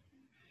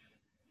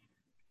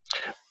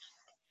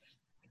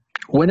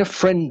 when a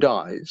friend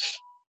dies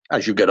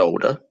as you get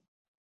older,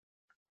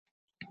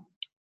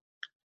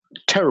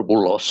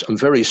 terrible loss and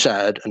very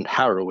sad and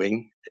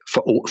harrowing,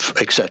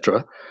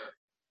 etc.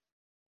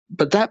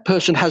 But that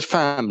person has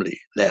family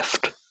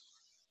left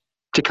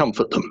to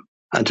comfort them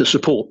and to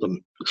support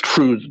them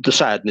through the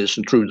sadness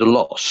and through the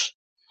loss.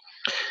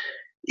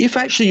 If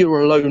actually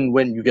you're alone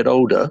when you get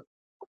older,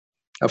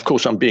 of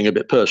course I'm being a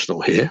bit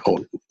personal here, or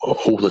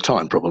all the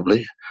time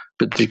probably,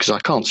 but because I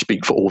can't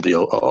speak for all the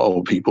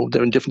old people,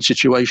 they're in different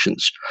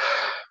situations.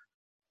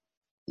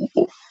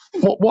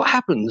 What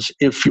happens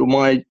if you're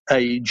my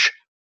age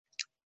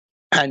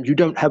and you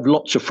don't have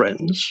lots of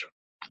friends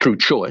through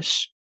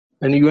choice,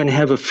 and you only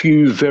have a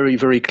few very,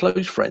 very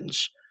close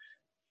friends?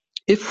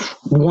 If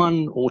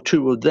one or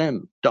two of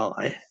them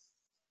die,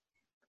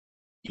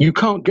 you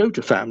can't go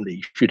to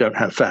family if you don't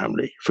have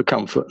family for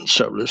comfort and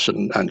solace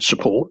and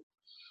support.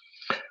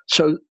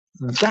 So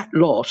that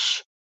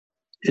loss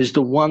is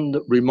the one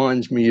that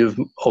reminds me of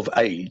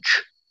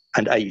age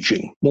and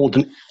aging more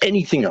than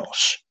anything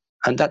else.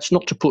 And that's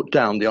not to put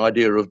down the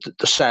idea of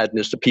the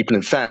sadness that people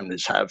in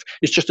families have.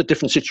 It's just a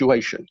different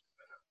situation.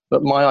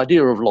 But my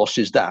idea of loss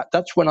is that.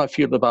 That's when I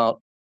feel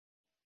about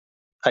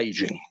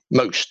aging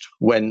most,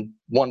 when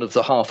one of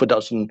the half a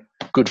dozen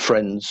good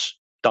friends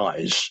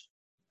dies.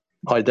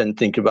 I then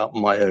think about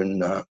my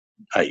own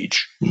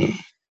age.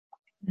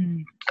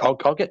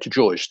 I'll get to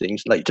joyous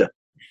things later.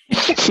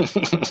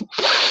 Does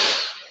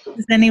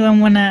anyone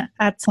want to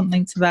add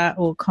something to that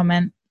or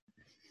comment?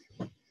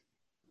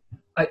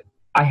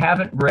 I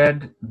haven't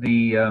read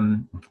the,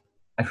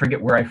 I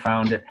forget where I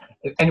found it.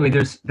 Anyway,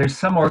 there's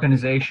some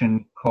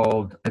organization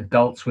called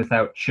Adults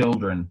Without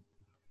Children,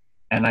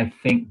 and I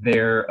think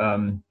they're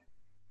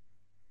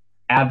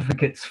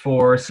advocates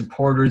for,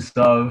 supporters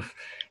of,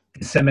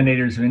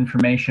 disseminators of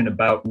information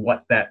about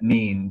what that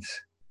means,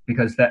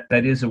 because that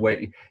is a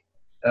way.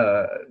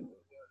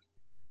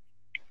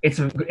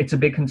 It's a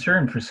big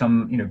concern for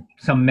some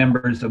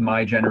members of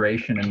my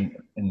generation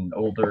and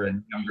older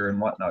and younger and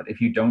whatnot. If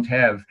you don't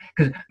have,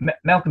 because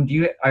Malcolm,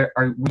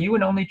 were you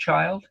an only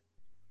child?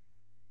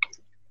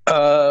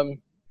 Do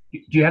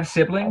you have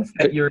siblings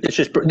that you're?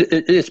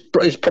 It's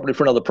probably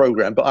for another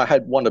program, but I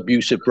had one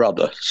abusive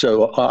brother,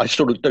 so I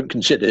sort of don't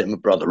consider him a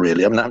brother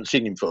really. I mean, I haven't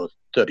seen him for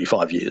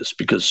 35 years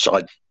because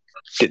I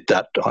did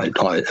that. I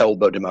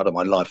elbowed him out of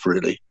my life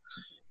really.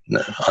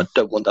 No, I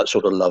don't want that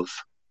sort of love.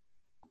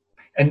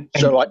 And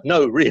so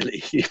no,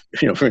 really,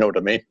 if you know what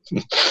I mean.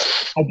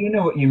 I do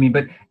know what you mean,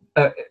 but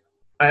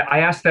I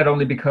asked that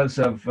only because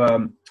of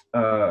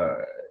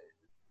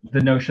the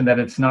notion that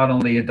it's not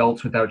only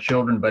adults without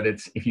children, but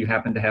it's if you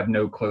happen to have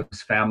no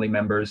close family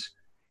members.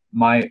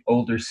 My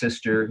older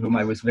sister, whom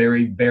I was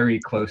very, very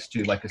close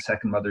to, like a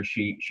second mother,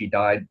 she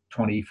died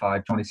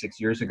 25, 26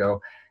 years ago,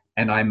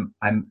 and I'm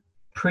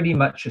pretty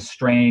much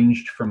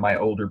estranged from my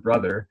older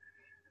brother,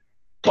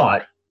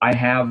 but I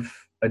have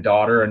a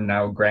daughter and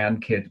now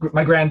grandkids.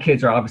 My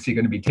grandkids are obviously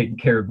going to be taking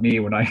care of me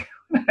when I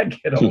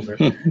get older.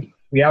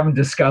 We haven't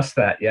discussed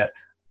that yet,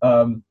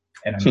 and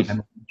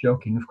I'm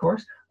joking, of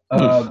course.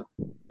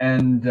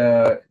 And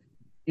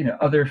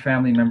other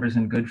family members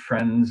and good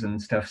friends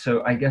and stuff.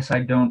 So I guess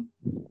I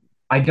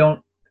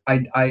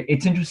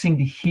it's interesting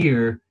to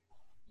hear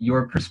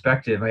your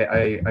perspective.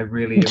 I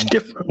really am,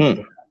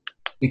 different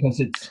because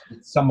it's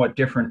somewhat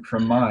different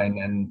from mine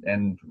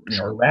and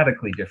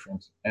radically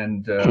different.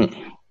 And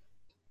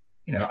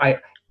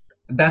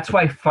that's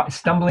why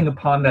stumbling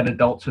upon that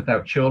Adults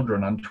Without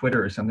Children on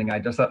Twitter or something, I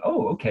just thought,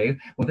 oh, okay,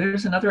 well,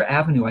 there's another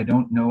avenue I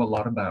don't know a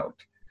lot about.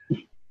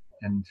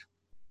 And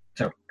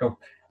so go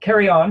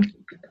carry on.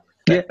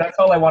 Yeah. That's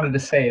all I wanted to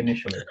say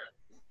initially.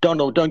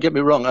 Donald, don't get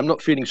me wrong. I'm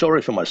not feeling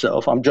sorry for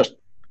myself. I'm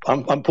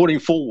putting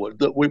forward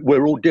that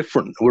we're all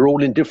different. We're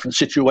all in different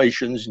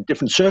situations, in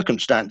different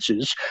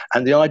circumstances.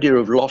 And the idea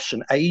of loss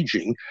and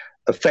aging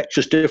affects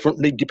us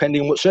differently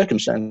depending on what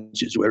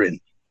circumstances we're in.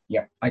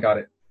 Yeah, I got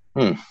it.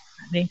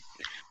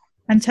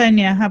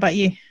 Antonia, how about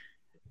you?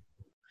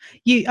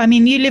 You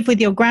live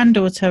with your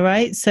granddaughter,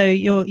 right? So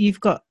you've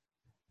got.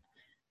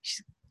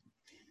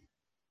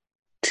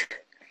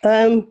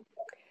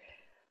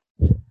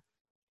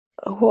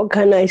 What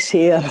can I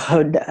say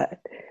about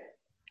that?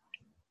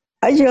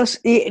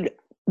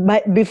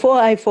 Before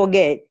I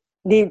forget,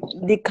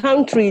 the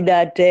country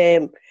that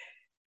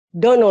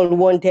Donald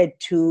wanted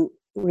to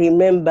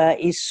remember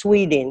is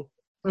Sweden.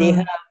 They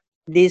have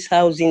this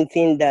housing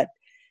thing that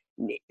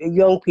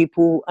young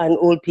people and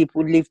old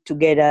people live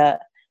together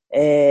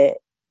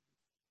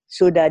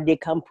so that they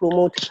can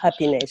promote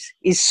happiness.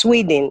 It's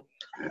Sweden.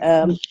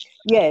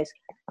 Yes,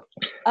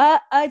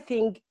 I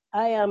think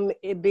I am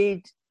a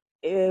bit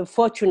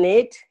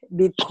fortunate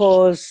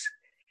because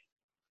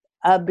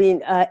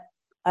I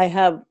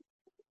have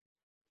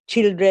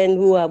children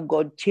who have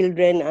got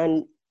children,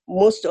 and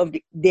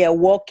they are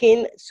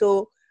working.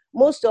 So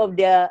most of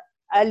their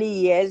early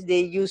years, they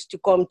used to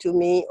come to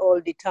me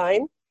all the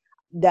time.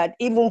 That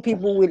even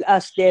people will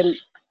ask them,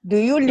 do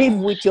you live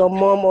with your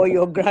mom or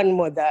your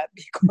grandmother?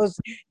 Because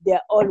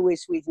they're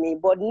always with me.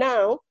 But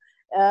now,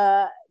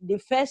 the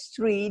first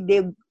three,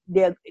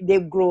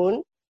 they've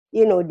grown.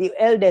 You know, the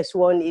eldest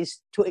one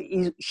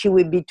she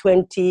will be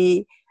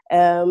 24,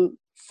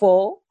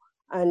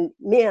 and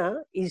Mia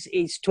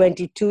is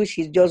 22.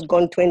 She's just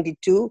gone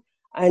 22,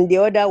 and the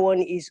other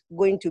one is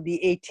going to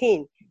be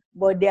 18.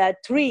 But there are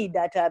three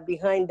that are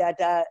behind that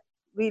are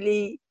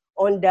really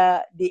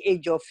under the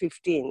age of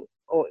 15,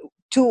 or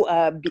two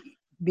are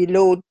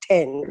below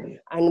 10,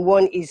 and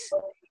one is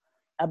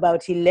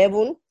about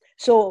 11.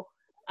 So,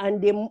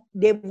 and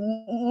they've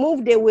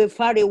moved away,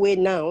 far away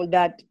now,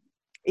 that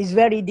is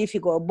very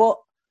difficult. But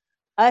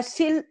I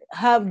still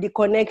have the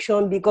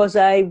connection because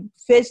I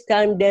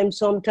FaceTime them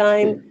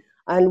sometime,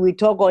 and we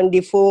talk on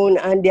the phone,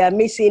 and they are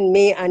missing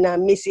me, and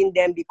I'm missing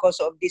them because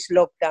of this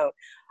lockdown.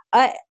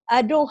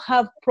 I don't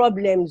have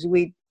problems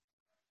with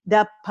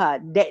that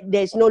part.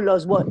 There's no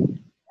loss. But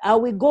I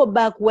will go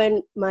back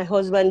when my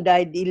husband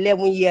died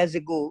 11 years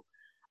ago.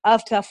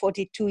 After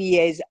 42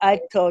 years, I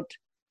thought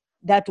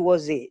that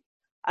was it.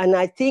 And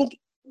I think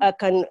I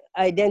can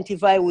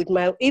identify with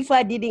if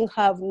I didn't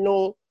have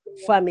no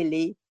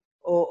family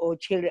or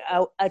children,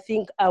 I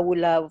think I would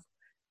have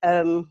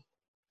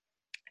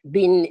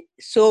been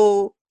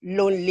so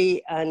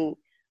lonely, and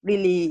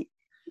really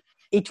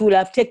it would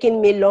have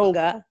taken me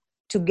longer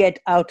to get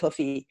out of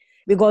it.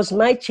 Because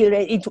my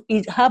children,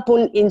 it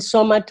happened in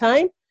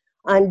summertime,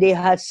 and they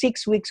had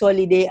 6 weeks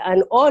holiday,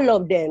 and all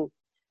of them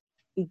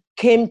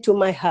came to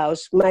my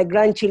house. My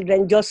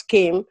grandchildren just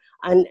came,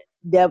 and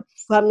their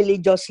family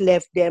just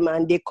left them,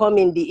 and they come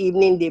in the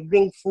evening, they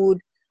bring food,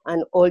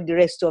 and all the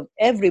rest of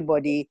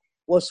everybody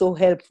was so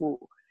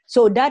helpful.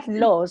 So that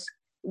loss,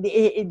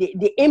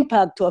 the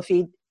impact of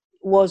it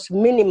was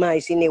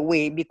minimized in a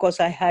way because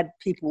I had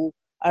people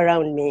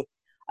around me.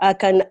 I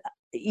can,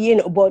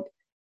 but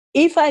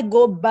if I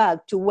go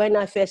back to when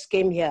I first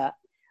came here,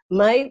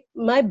 my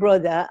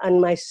brother and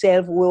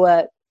myself, we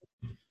were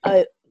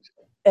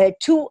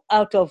 2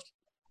 out of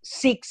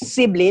 6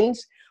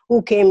 siblings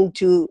who came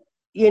to,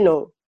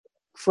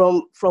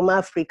 from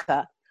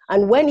Africa.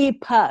 And when he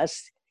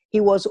passed, he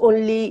was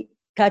only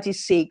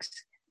 36.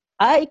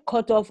 I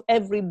cut off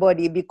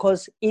everybody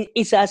because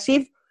it's as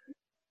if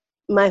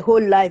my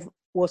whole life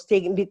was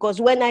taken. Because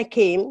when I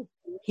came,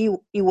 he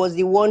was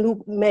the one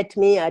who met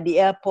me at the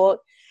airport.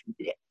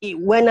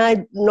 When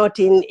I'm not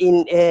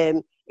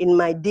in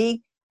my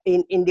dig,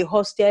 in the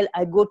hostel,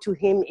 I go to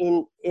him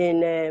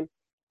in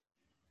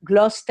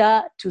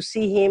Gloucester to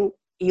see him.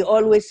 He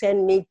always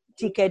send me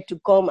ticket to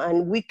come,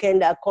 and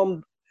weekend I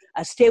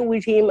stay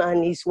with him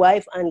and his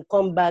wife and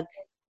come back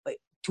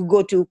to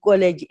go to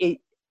college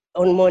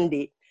on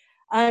Monday.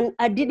 And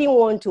I didn't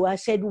want to. I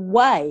said,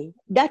 why?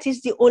 That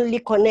is the only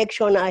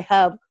connection I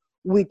have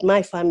with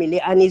my family,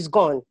 and it's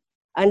gone.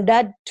 And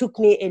that took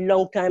me a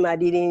long time. I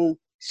didn't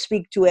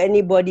speak to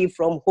anybody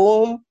from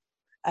home.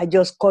 I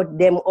just cut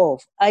them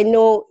off. I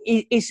know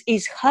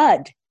it's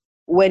hard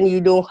when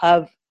you don't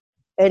have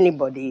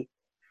anybody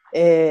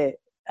as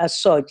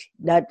such.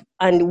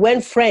 And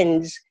when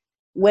friends,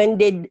 when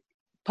they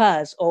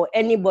pass, or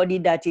anybody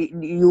that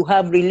you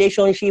have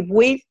relationship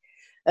with,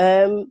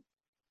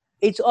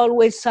 it's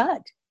always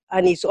sad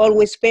and it's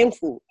always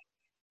painful.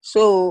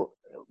 So,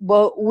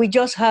 but we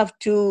just have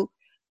to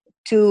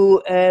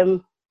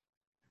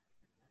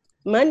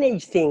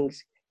manage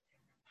things.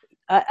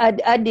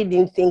 I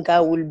didn't think I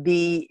would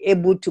be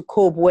able to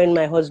cope when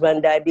my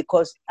husband died,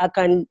 because I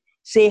can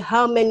say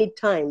how many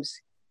times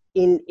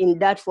in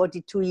that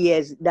 42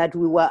 years that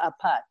we were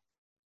apart,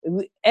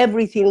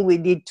 everything we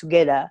did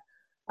together,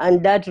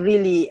 and that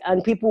really,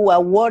 and people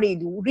were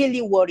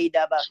really worried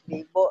about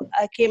me, but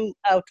I came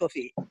out of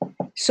it.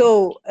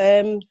 So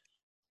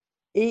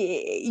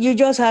you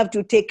just have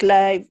to take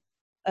life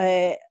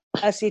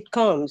as it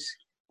comes.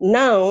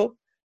 Now,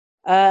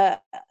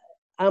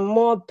 I'm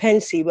more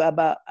pensive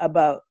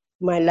about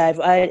my life.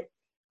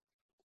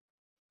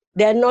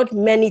 There are not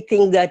many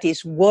things that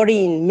is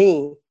worrying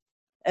me.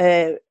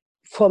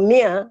 For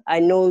Mia, I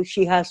know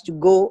she has to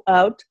go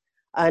out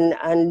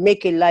and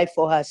make a life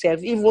for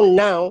herself. Even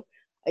now,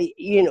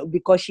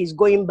 because she's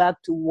going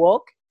back to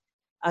work,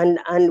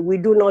 and we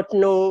do not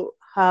know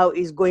how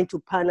it's going to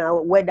pan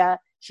out, whether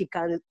she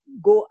can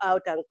go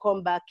out and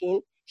come back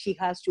in. She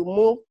has to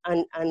move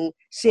and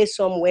stay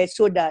somewhere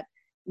so that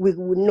we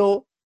will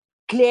know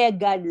clear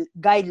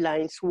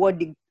guidelines what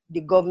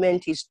the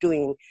government is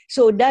doing.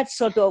 So that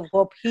sort of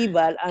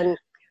upheaval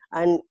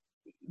and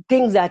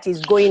things that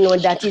is going on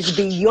that is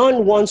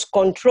beyond one's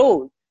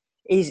control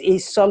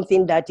is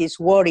something that is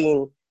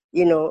worrying,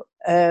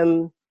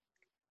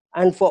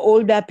 And for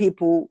older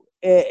people,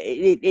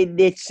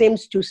 it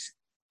seems to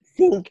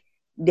think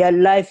their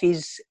life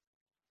is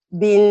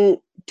being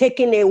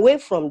taken away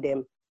from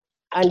them,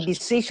 and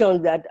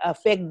decisions that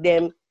affect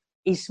them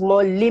is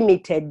more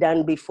limited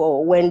than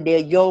before when they're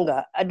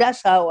younger.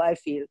 That's how I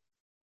feel,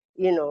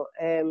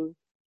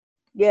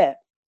 yeah.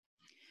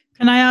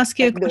 Can I ask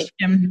you a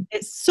question?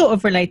 It's sort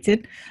of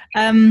related.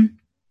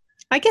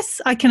 I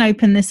guess I can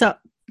open this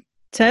up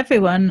to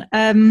everyone.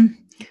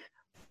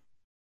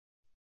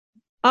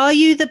 Are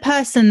you the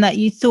person that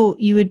you thought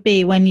you would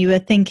be when you were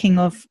thinking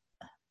of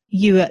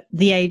you at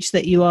the age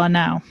that you are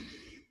now?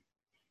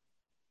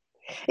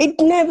 It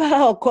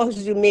never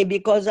occurs to me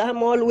because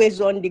I'm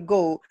always on the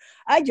go.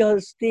 I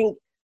just think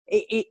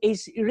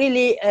it's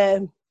really,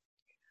 it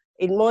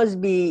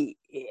must be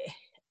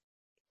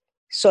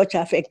such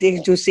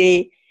affecting to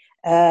say,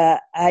 I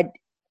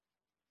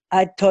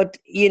thought,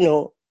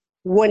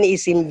 one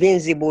is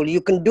invincible.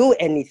 You can do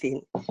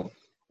anything.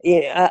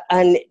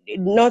 And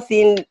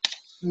nothing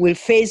will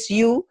face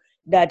you,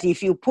 that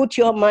if you put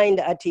your mind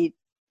at it,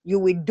 you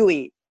will do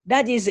it.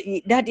 That is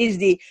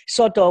the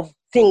sort of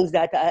things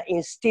that are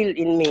instilled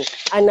in me.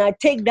 And I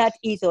take that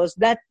ethos,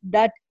 that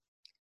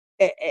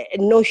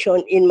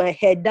notion in my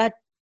head, that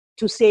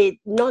to say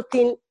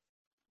nothing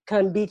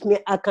can beat me.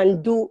 I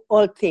can do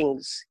all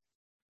things,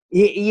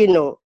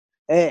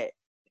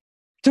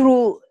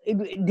 through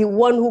the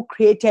one who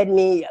created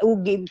me,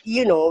 who give,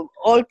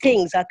 all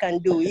things I can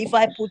do if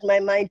I put my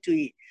mind to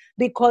it.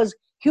 Because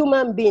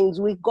human beings,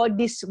 we've got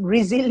this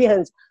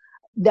resilience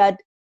that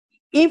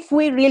if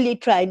we really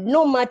try,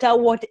 no matter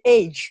what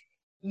age,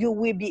 you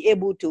will be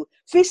able to.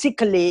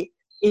 Physically,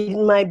 it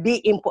might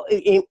be,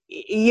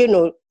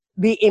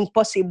 be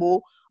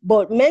impossible,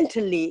 but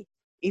mentally,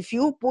 if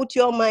you put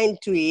your mind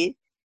to it,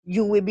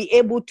 you will be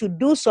able to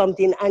do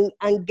something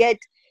and get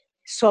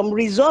some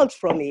results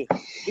from it.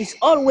 It's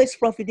always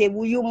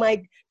profitable. You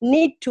might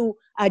need to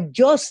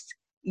adjust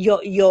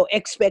your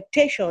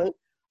expectation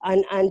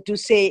and to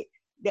say,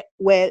 that,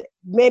 well,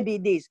 maybe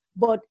this,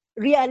 but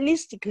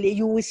realistically,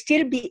 you will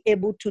still be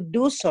able to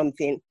do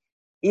something.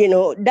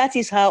 That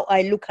is how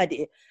I look at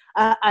it.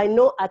 I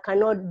know I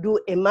cannot do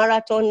a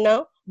marathon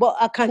now, but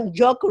I can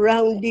jog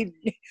around the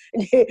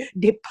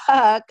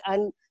park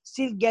and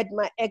still get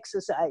my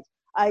exercise.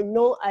 I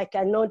know I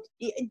cannot.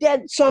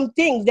 There's some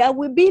things, there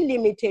will be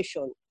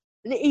limitation,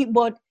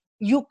 but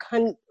you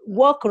can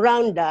walk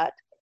around that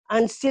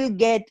and still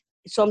get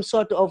some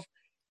sort of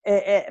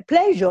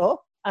pleasure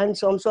and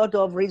some sort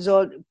of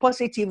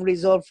positive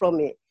result from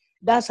it.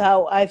 That's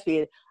how I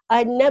feel.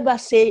 I never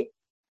say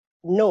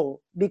no,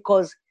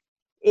 because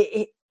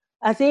I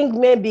think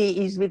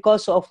maybe it's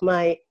because of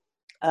my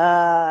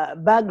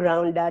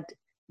background that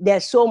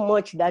there's so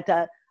much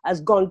that has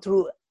gone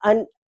through.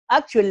 And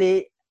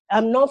actually,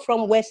 I'm not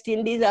from West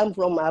Indies, I'm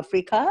from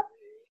Africa,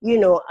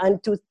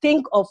 and to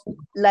think of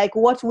like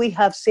what we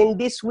have seen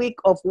this week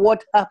of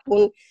what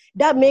happened,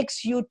 that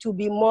makes you to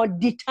be more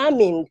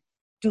determined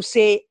to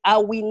say, I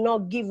will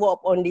not give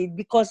up on it,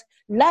 because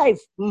life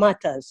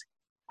matters.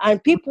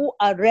 And people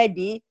are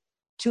ready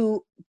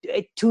to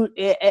they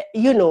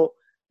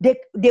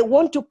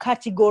want to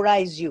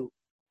categorize you.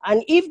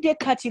 And if they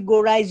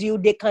categorize you,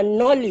 they can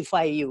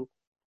nullify you.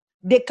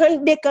 They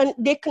can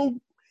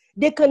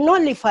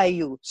nullify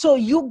you. So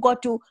you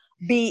got to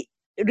be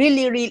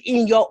really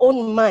in your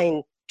own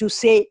mind to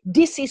say,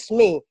 this is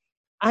me.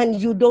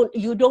 And you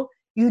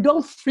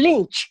don't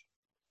flinch,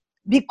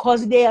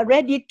 because they are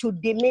ready to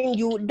demean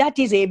you. That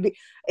is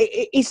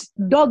it's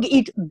dog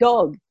eat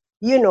dog.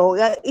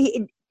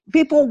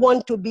 People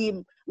want to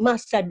be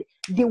mastered.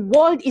 The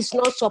world is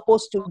not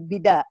supposed to be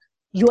that.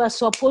 You are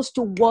supposed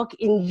to work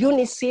in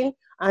unison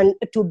and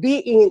to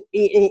be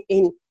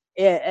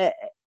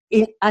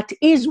at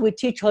ease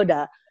with each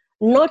other,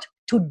 not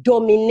to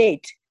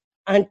dominate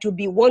and to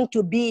want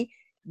to be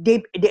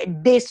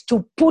this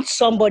to put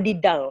somebody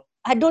down.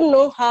 I don't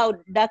know how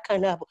that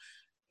can happen.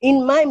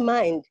 In my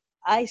mind,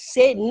 I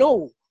say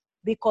no,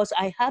 because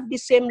I have the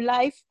same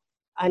life,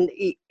 and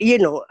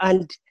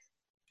and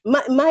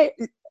my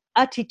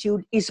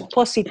attitude is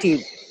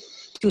positive,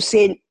 to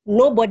say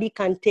nobody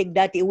can take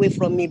that away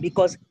from me,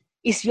 because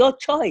it's your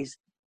choice.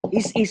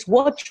 It's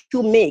what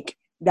you make.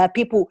 That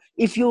people,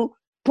 if you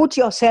put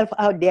yourself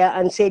out there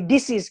and say,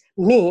 this is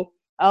me,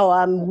 or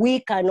I'm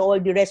weak and all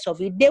the rest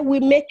of it, they will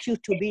make you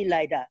to be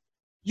like that.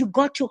 You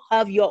got to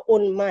have your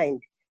own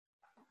mind.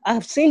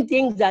 I've seen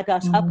things that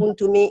has happened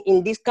to me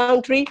in this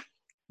country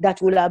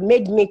that will have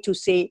made me to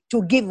say,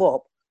 to give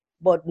up.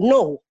 But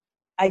no,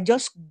 I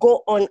just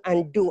go on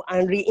and do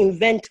and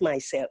reinvent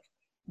myself.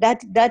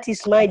 That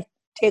is my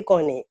take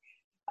on it.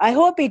 I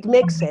hope it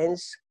makes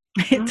sense.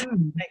 It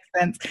makes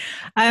sense.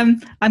 I'm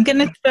going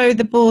to throw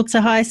the ball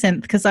to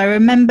Hyacinth, because I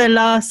remember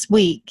last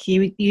week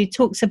you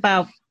talked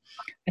about,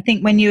 I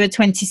think when you were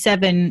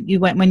 27,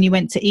 when you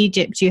went to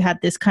Egypt, you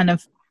had this kind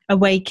of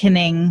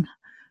awakening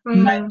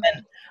moment.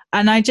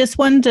 And I just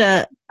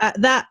wonder,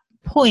 at that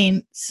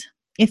point,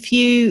 if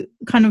you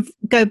kind of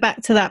go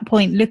back to that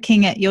point,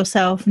 looking at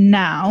yourself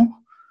now,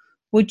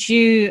 would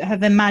you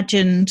have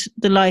imagined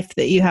the life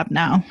that you have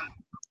now?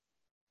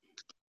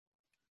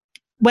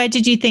 Where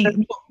did you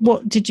think?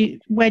 Where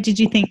did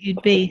you think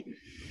you'd be?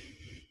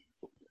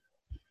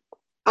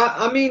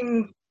 I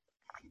mean,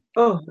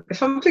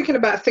 if I'm thinking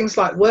about things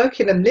like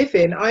working and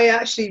living, I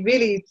actually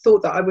really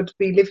thought that I would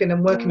be living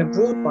and working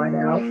abroad by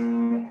now.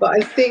 But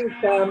I think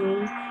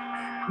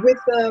with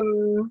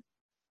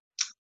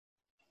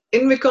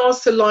in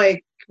regards to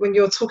like when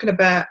you're talking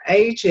about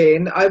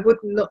aging, I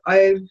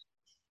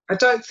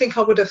don't think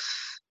I would have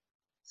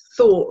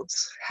thought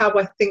how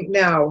I think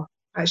now,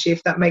 actually,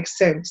 if that makes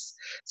sense.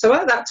 So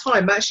at that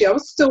time, actually, I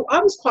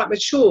was quite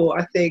mature,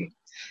 I think,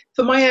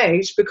 for my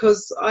age,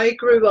 because I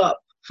grew up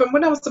from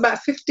when I was about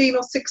 15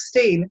 or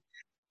 16.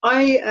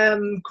 I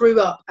grew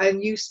up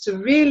and used to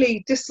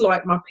really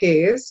dislike my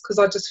peers because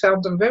I just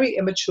found them very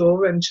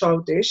immature and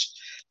childish.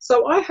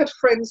 So I had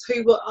friends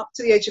who were up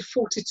to the age of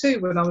 42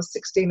 when I was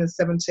 16 and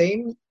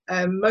 17,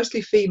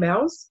 mostly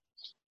females.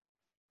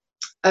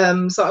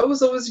 So I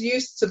was always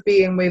used to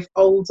being with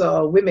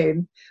older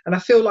women, and I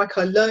feel like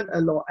I learnt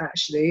a lot,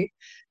 actually.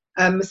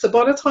 So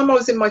by the time I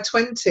was in my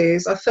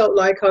 20s, I felt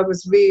like I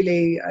was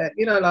really,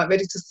 like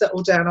ready to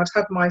settle down. I'd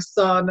had my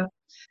son.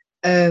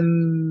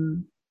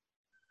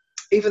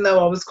 Even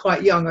though I was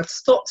quite young, I'd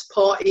stopped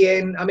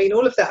partying. I mean,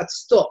 all of that had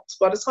stopped.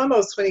 By the time I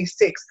was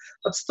 26,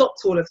 I'd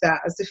stopped all of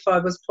that as if I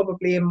was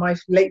probably in my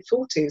late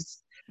 40s.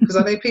 Because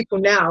I know people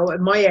now at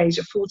my age,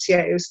 at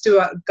 48, who are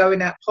still out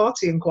going out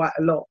partying quite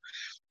a lot.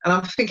 And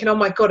I'm thinking, oh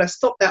my God, I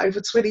stopped that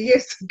over 20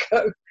 years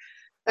ago.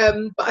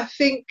 But I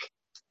think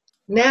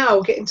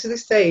now, getting to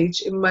this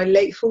age in my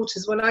late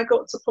 40s, when I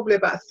got to probably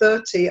about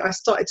 30, I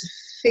started to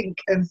think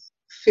and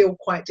feel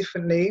quite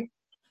differently.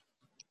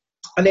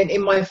 And then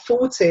in my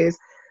 40s,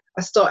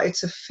 I started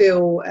to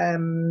feel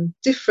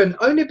different,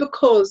 only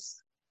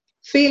because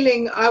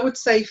I would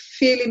say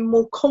feeling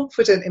more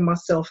confident in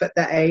myself at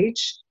that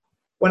age,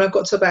 when I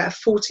got to about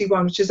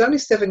 41, which is only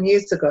 7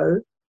 years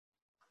ago.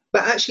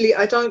 But actually,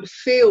 I don't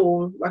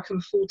feel like I'm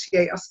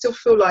 48. I still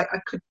feel like I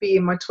could be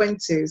in my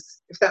 20s,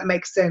 if that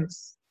makes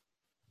sense.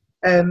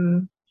 I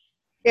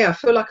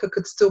feel like I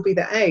could still be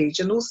that age.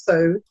 And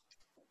also,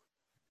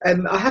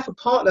 I have a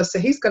partner, so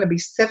he's going to be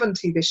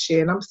 70 this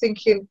year. And I'm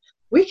thinking,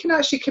 we can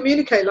actually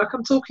communicate like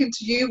I'm talking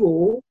to you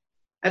all,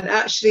 and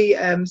actually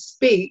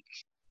speak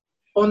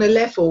on a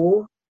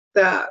level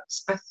that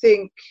I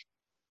think,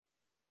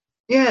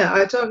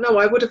 I don't know.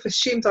 I would have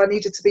assumed I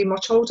needed to be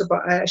much older,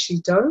 but I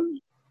actually don't.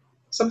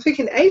 So I'm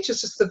thinking age is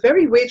just a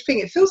very weird thing.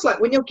 It feels like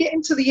when you're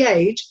getting to the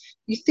age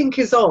you think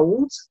is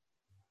old,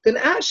 then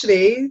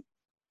actually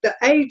the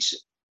age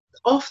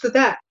after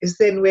that is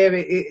then where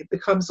it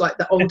becomes like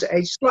the older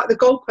age. It's like the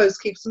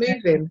goalpost keeps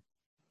moving,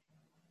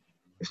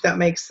 if that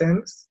makes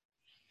sense.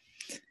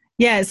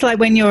 Yeah, it's like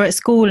when you're at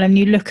school and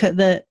you look at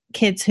the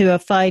kids who are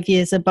 5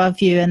 years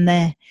above you, and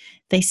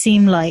it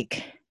seems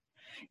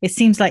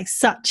like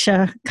such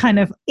a kind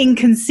of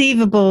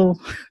inconceivable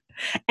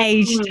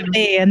age to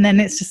be, and then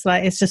it's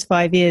just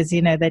 5 years,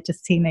 they're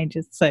just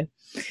teenagers. So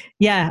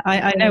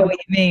I know what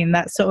you mean.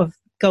 That sort of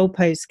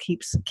goalpost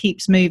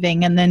keeps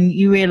moving, and then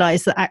you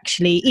realize that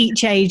actually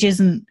each age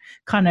isn't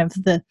kind of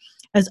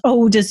as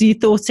old as you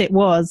thought it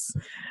was.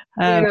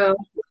 And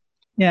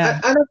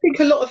I think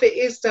a lot of it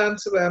is down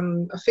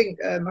to I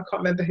can't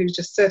remember who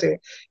just said it.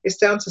 It's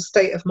down to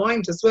state of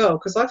mind as well,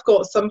 because I've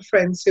got some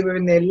friends who are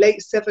in their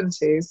late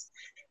 70s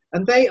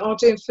and they are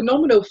doing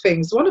phenomenal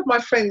things. One of my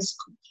friends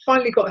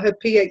finally got her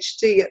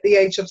PhD at the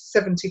age of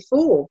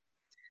 74.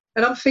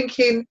 And I'm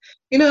thinking,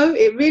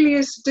 it really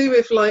is to do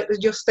with like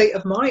your state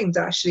of mind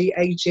actually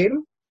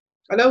aging.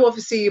 I know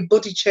obviously your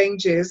body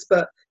changes,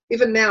 but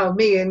even now,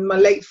 me in my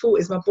late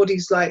 40s, my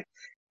body's like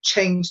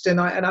changed, and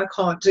I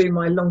can't do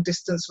my long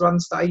distance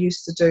runs that I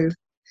used to do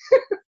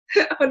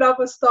and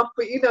other stuff.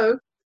 But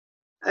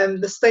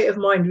the state of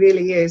mind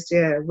really is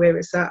where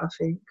it's at, I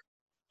think.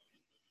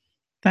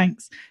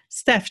 Thanks.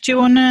 Steph, do you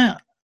want to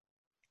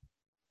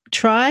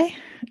try?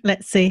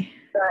 Let's see.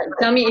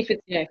 Tell me if we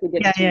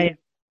get it.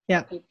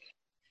 Yeah.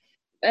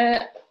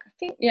 I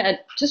think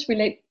just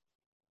relate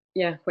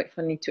quite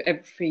funny to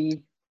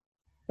every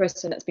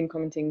person that's been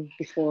commenting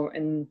before.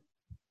 And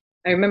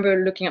I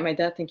remember looking at my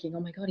dad thinking, oh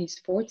my God, he's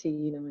 40,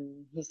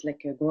 and he's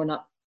like a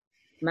grown-up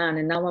man.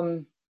 And now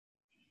am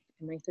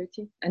I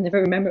 30? I never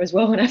remember as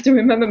well, and I have to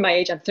remember my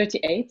age. I'm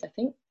 38, I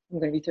think. I'm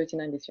going to be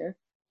 39 this year.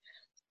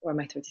 Or am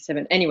I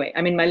 37? Anyway,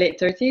 I'm in my late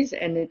 30s,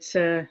 and it's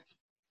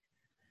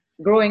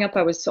growing up,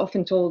 I was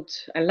often told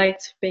I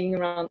liked being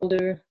around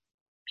older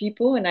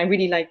people, and I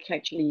really like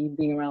actually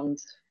being around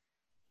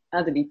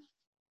elderly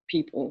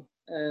people.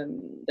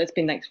 That's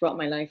been like throughout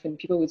my life, and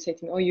people would say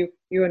to me, oh,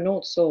 you're an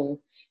old soul.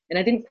 And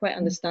I didn't quite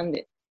understand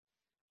it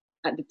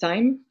at the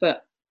time,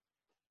 but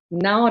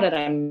now that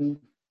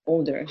I'm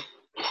older,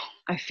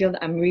 I feel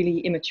that I'm really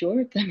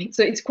immature.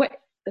 So it's quite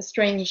a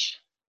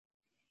strange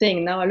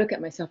thing. Now I look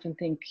at myself and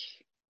think,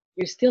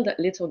 you're still that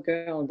little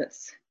girl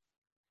that's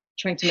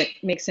trying to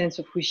make sense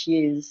of who she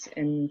is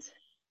and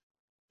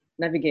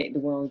navigate the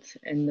world.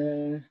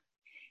 And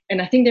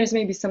I think there's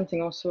maybe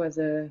something also as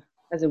a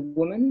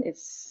woman.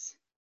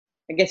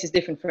 I guess it's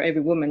different for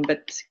every woman,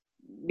 but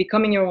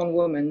becoming your own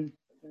woman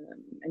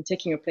and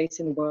taking your place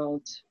in the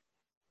world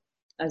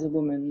as a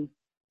woman.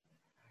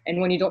 And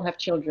when you don't have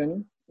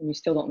children, and you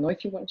still don't know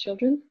if you want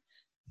children,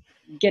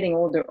 getting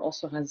older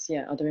also has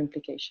other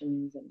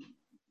implications. And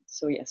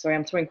so sorry,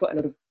 I'm throwing quite a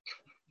lot of,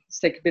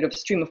 it's like a bit of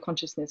stream of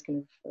consciousness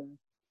kind of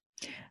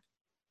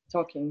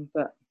talking,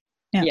 but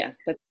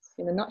that's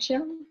in a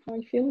nutshell how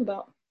I feel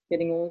about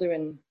getting older.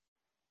 And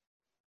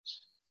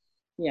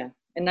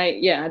and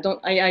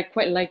I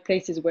quite like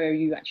places where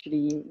you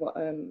actually,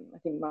 I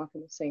think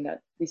Malcolm was saying,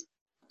 that these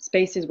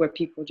spaces where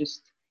people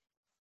just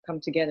come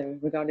together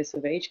regardless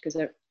of age, because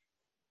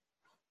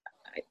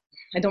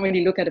I don't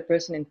really look at a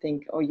person and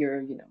think, oh,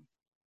 you're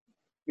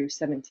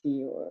 70,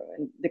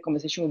 and the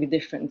conversation will be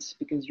different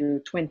because you're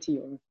 20,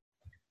 or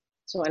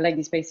so. I like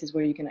these spaces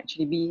where you can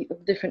actually be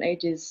of different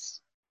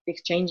ages,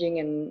 exchanging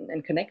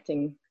and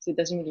connecting, so it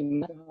doesn't really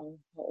matter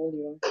how old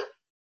you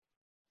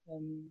are.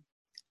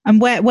 And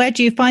where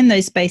do you find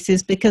those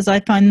spaces? Because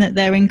I find that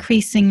they're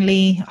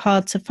increasingly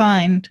hard to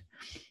find.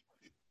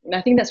 And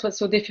I think that's what's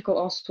so difficult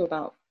also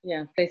about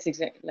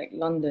places like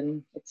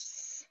London.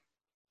 It's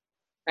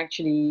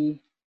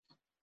actually,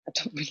 I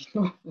don't really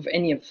know of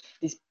any of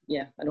these.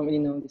 I don't really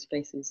know these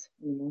places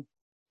anymore.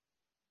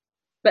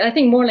 But I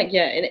think more like,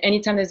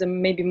 anytime there's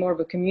maybe more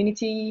of a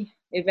community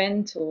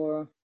event,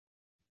 and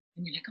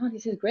you're like, oh,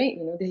 this is great.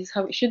 This is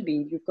how it should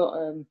be. You've got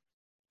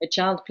a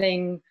child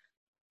playing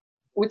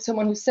with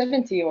someone who's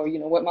 70, or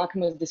what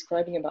Malcolm was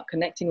describing about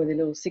connecting with a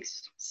little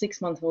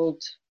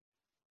six-month-old.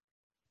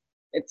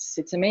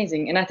 It's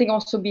amazing. And I think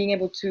also being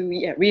able to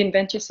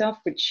reinvent yourself,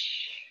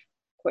 which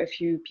quite a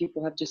few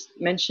people have just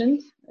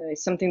mentioned,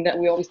 is something that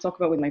we always talk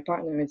about with my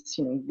partner. It's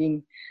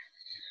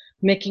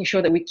making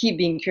sure that we keep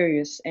being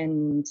curious,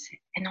 and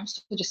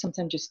also just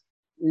sometimes just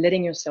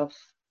letting yourself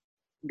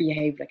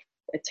behave like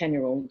a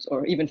 10-year-old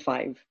or even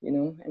 5,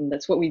 and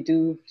that's what we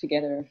do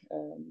together.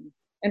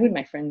 And with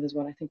my friends as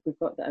well. I think we've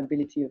got the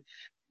ability of,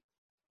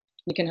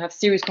 you can have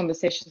serious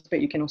conversations,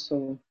 but you can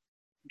also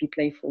be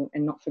playful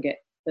and not forget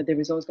that there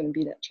is always going to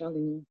be that child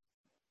in you.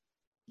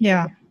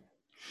 Yeah.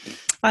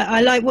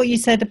 I like what you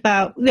said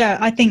about,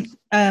 I think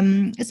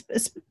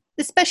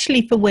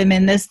especially for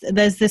women, there's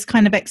this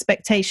kind of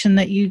expectation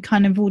that you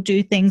kind of will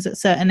do things at a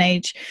certain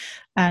age.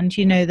 And,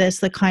 there's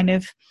the kind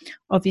of,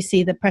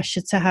 obviously the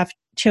pressure to have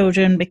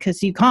children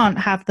because you can't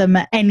have them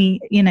at any,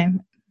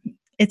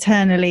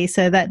 eternally,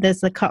 so that there's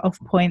the cut-off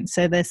point.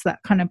 So there's that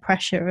kind of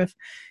pressure of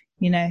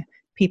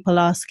people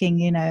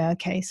asking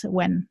okay, so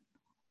when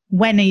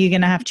are you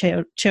going to have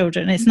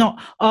children? It's not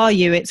are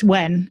you, it's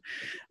when,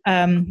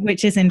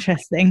 which is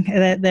interesting.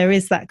 There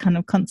is that kind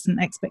of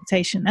constant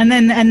expectation, and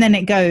then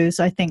it goes.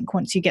 I think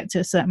once you get to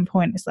a certain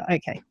point, it's like,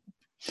 okay,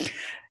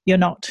 you're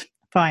not,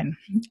 fine.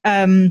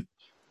 But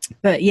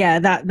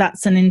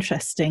that's an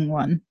interesting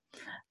one.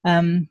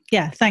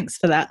 Thanks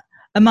for that.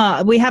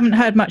 Amar, we haven't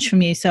heard much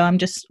from you, so I'm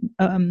just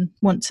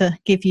want to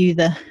give you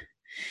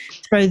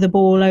throw the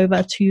ball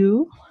over to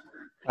you.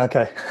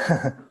 Okay.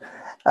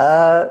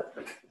 I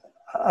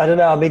don't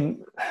know. I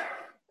mean,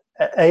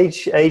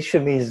 age for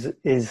me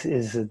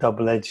is a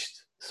double-edged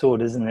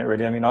sword, isn't it?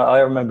 Really. I mean, I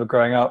remember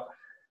growing up,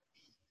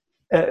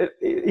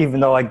 even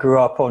though I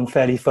grew up on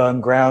fairly firm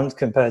ground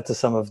compared to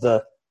some of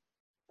the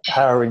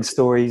harrowing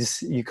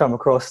stories you come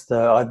across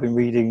that I've been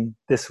reading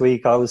this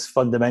week, I was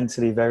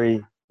fundamentally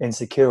very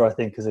insecure, I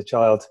think, as a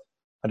child.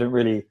 I didn't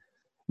really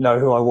know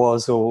who I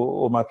was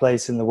or my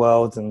place in the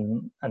world,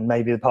 and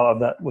maybe a part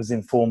of that was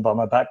informed by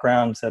my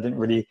background. So I didn't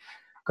really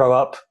grow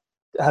up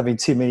having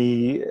too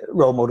many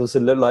role models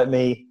that looked like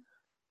me,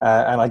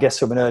 and I guess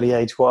from an early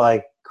age what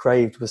I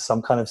craved was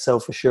some kind of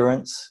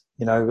self-assurance,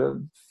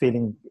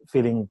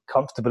 feeling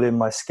comfortable in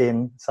my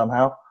skin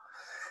somehow.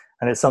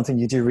 And it's something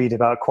you do read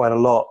about quite a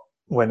lot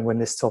when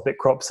this topic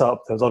crops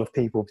up. There's a lot of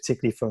people,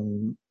 particularly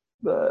from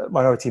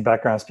minority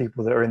backgrounds,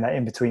 people that are in that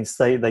in-between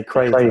state, they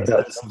crave that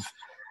sense of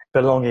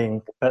belonging,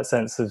 that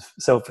sense of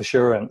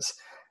self-assurance,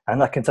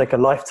 and that can take a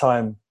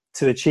lifetime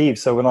to achieve.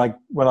 So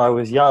when I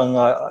was young,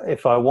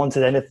 if I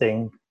wanted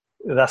anything,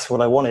 that's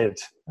what I wanted.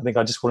 I think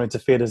I just wanted to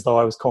feel as though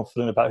I was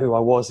confident about who I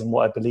was and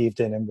what I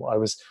believed in and what I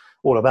was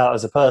all about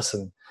as a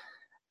person.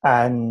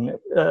 And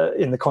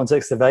in the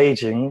context of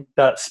aging,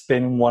 that's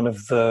been one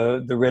of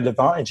the real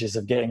advantages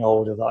of getting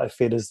older, that I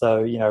feel as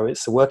though,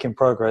 it's a work in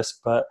progress,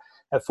 but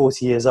at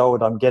 40 years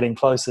old, I'm getting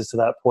closer to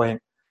that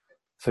point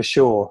for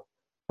sure.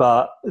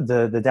 But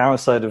the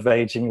downside of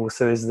aging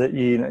also is that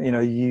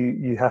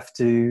you have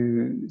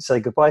to say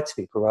goodbye to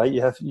people, right?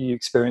 You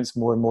experience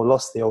more and more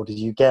loss the older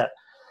you get,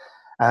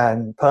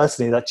 and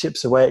personally, that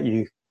chips away at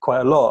you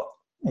quite a lot.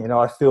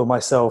 I feel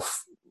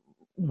myself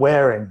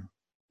wearing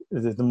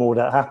the more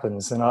that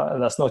happens, and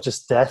that's not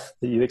just death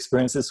that you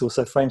experience; it's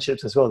also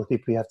friendships as well. The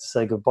people you have to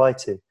say goodbye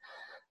to.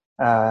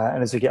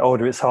 And as we get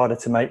older, it's harder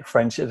to make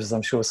friendships, as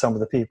I'm sure some of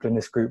the people in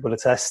this group will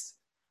attest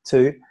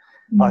to.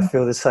 I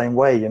feel the same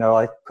way.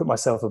 I put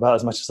myself about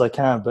as much as I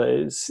can, but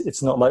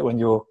it's not like when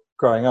you're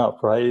growing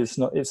up, right?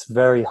 It's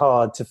very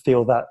hard to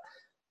feel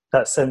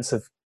that sense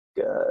of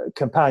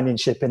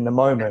companionship in the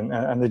moment,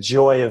 and the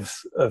joy of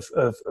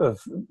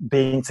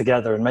being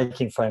together and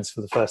making friends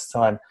for the first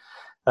time.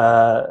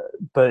 But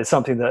it's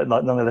something that,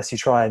 like, nonetheless, you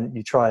crave and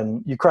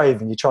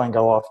you try and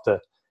go after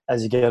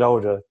as you get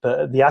older.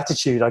 But the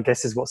attitude, I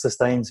guess, is what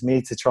sustains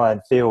me to try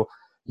and feel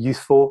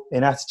youthful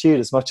in attitude.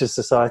 As much as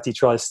society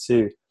tries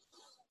to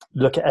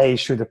look at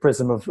age through the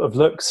prism of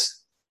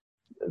looks,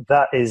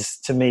 that is,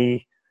 to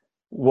me,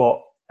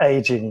 what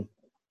aging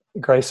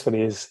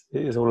gracefully is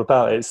all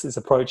about. It's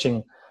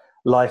approaching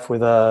life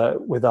with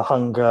a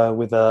hunger,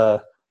 with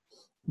a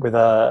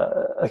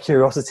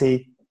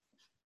curiosity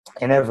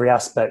in every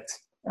aspect.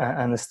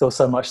 And there's still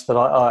so much that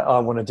I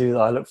want to do,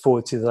 that I look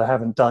forward to, that I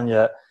haven't done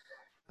yet.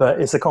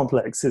 But it's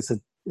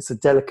a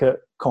delicate,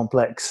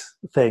 complex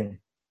thing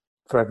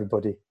for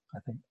everybody, I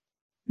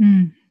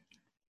think.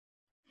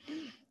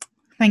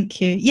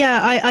 Thank you. Yeah,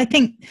 I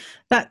think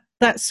that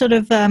sort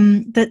of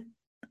that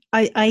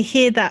I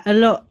hear that a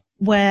lot,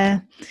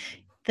 where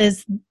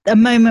there's a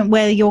moment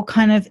where you're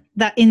kind of,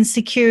 that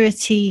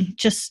insecurity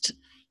just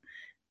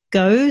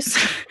goes,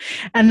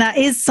 and that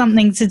is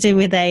something to do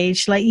with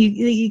age. Like,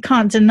 you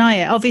can't deny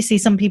it. Obviously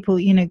some people,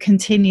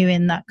 continue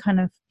in that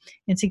kind of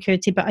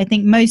insecurity, but I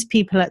think most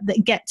people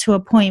that get to a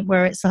point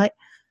where it's like,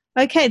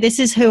 okay, this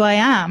is who I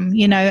am,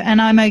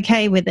 and I'm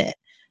okay with it.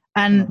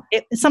 And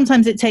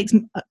sometimes it takes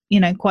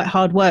quite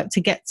hard work to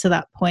get to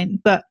that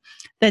point, but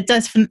that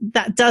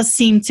does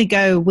seem to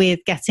go with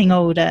getting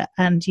older,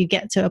 and you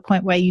get to a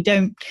point where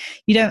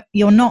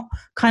you're not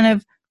kind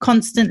of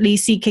constantly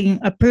seeking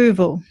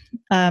approval,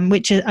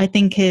 which I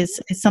think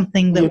is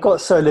something that you've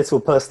got so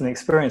little personal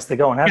experience to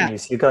go on, haven't you?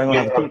 So you're going on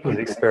other people's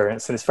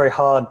experience, and it's very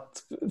hard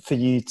for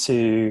you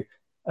to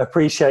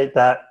appreciate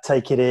that,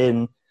 take it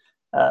in,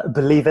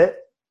 believe it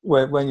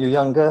when you're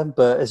younger.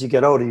 But as you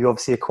get older, you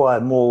obviously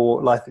acquire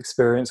more life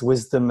experience,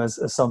 wisdom, as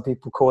some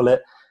people call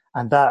it,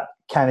 and that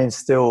can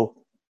instill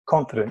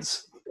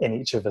confidence in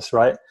each of us,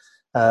 right?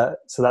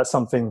 So that's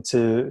something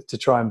to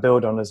try and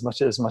build on as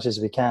much as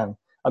we can.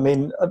 I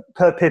mean,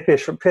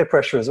 peer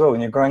pressure as well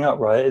when you're growing up,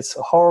 right? It's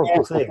a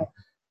horrible thing,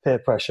 peer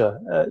pressure.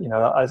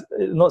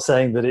 I'm not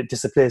saying that it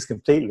disappears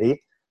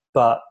completely,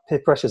 but peer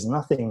pressure is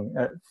nothing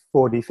at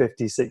 40,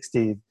 50,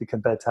 60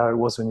 compared to how it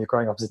was when you're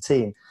growing up as a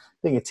teen.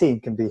 Being a teen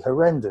can be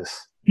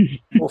horrendous,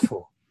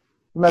 awful.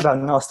 Remember how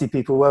nasty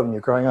people were when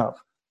you're growing up.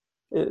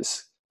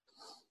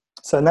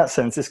 So in that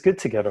sense, it's good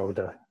to get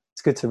older.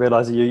 It's good to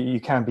realize that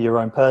you can be your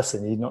own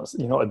person.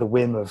 You're not at the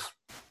whim of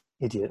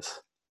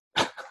idiots.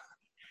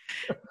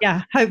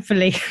 Yeah,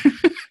 hopefully.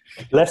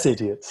 Less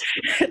idiots.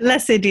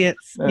 Less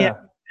idiots. Yeah.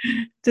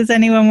 Does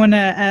anyone want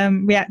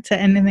to react to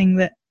anything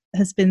that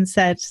has been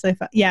said so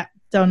far? Yeah,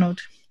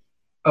 Donald.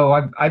 Oh,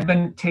 I've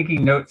been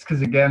taking notes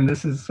because, again,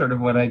 this is sort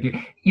of what I do.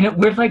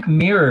 We're like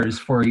mirrors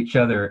for each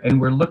other, and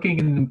we're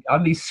looking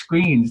on these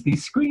screens.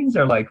 These screens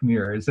are like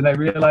mirrors, and I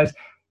realize,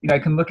 I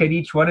can look at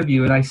each one of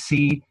you and I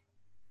see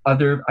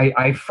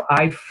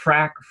I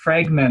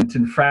fragment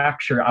and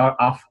fracture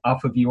off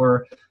of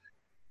your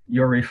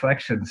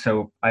reflection.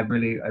 So I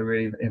really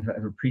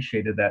have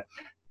appreciated that.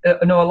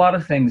 No, a lot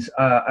of things.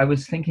 I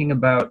was thinking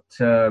about,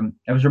 I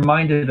was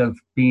reminded of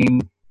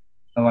being,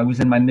 I was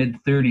in my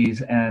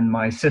mid-30s, and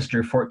my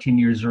sister, 14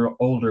 years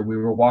older, we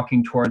were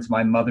walking towards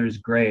my mother's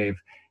grave.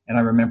 And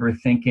I remember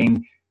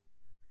thinking,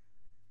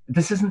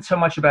 this isn't so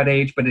much about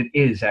age, but it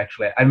is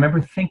actually. I remember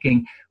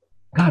thinking,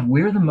 God,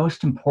 we're the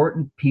most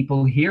important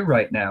people here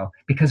right now,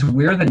 because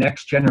we're the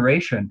next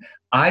generation.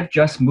 I've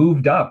just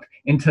moved up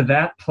into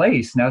that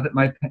place now that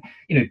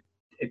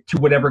to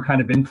whatever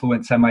kind of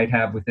influence I might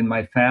have within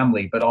my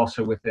family, but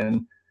also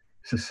within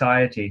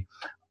society.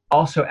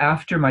 Also,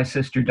 after my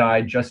sister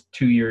died, just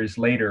 2 years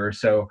later or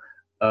so,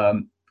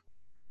 one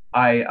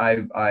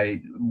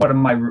of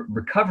my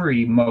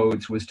recovery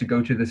modes was to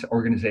go to this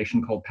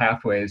organization called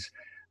Pathways,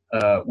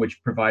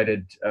 which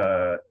provided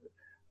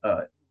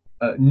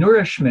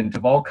nourishment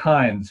of all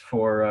kinds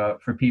for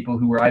people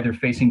who were either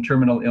facing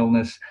terminal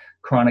illness,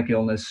 chronic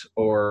illness,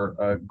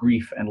 or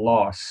grief and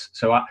loss.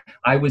 So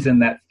I was in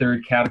that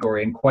third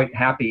category, and quite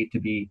happy to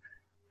be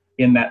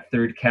in that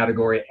third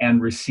category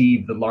and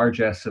receive the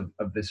largesse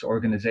of this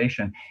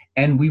organization.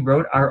 And we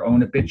wrote our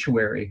own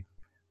obituary.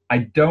 I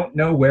don't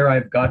know where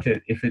I've got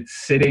it, if it's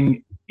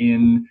sitting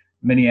in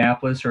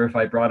Minneapolis or if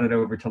I brought it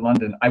over to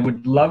London. I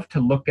would love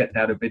to look at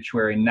that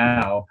obituary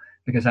now,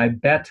 because I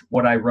bet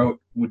what I wrote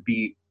would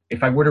be,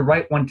 if I were to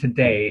write one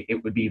today,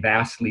 it would be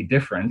vastly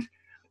different.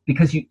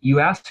 Because you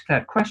asked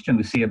that question,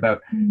 Lucy,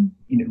 about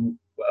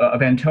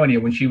of Antonia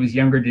when she was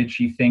younger. Did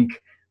she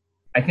think?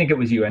 I think it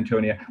was you,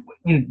 Antonia.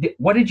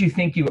 What did you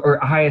think or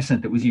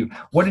Hyacinth? It was you.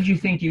 What did you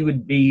think you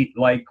would be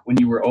like when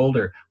you were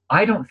older?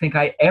 I don't think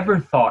I ever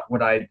thought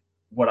what I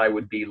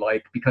would be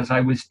like, because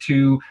I was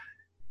too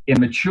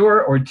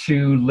immature or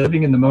too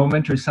living in the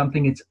moment or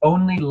something. It's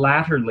only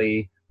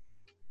latterly,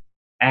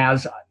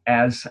 as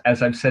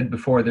I've said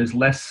before, there's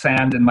less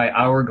sand in my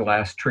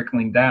hourglass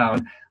trickling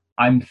down.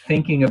 I'm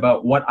thinking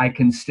about what I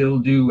can still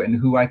do and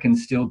who I can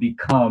still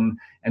become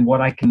and what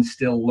I can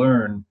still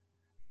learn.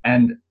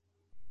 And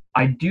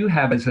I do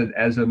have,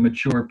 as a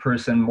mature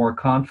person, more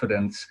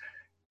confidence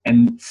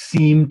and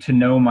seem to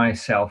know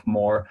myself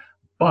more,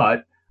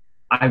 but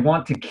I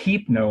want to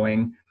keep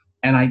knowing.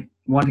 And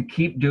want to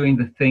keep doing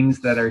the things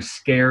that are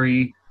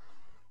scary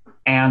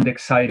and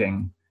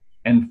exciting,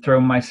 and throw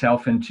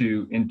myself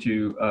into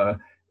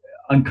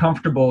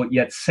uncomfortable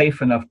yet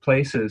safe enough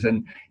places.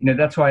 And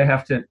that's why I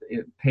have to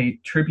pay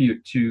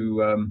tribute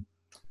to,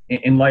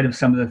 in light of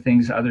some of the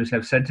things others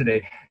have said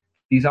today,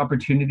 these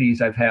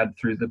opportunities I've had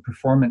through the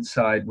performance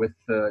side with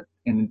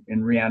in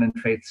Rhiannon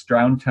Faith's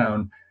Drowned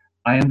Town.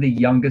 I am the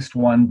youngest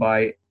one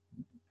by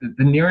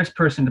the nearest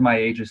person to my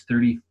age is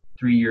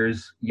 33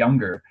 years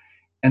younger,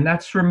 and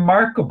that's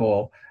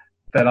remarkable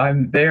that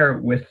I'm there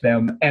with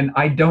them. And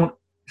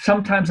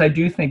sometimes I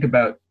do think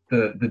about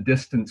the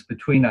distance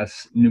between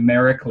us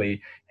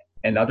numerically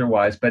and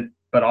otherwise, but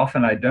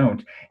often I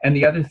don't. And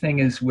the other thing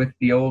is with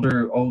the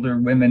older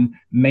women,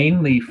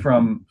 mainly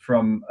from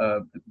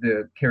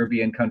the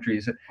Caribbean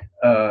countries,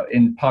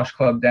 in Posh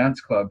Club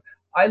Dance Club,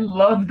 I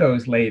love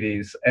those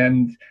ladies,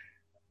 and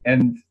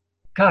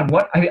God,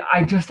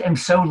 I just am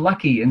so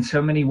lucky in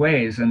so many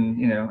ways,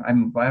 and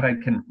I'm glad I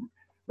can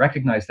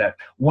recognize that.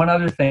 One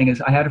other thing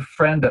is I had a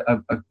friend,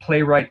 a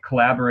playwright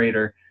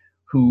collaborator,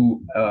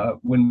 who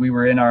when we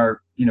were in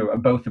our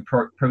both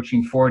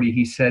approaching 40,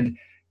 he said,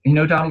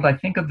 Donald, I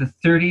think of the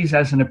 30s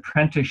as an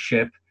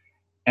apprenticeship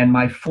and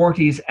my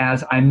 40s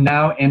as I'm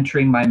now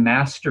entering my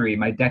mastery,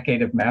 my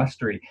decade of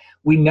mastery.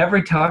 We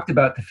never talked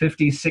about the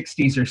 50s,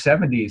 60s, or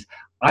 70s.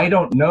 I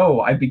don't know.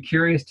 I'd be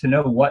curious to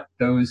know what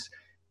those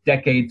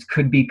decades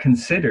could be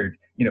considered.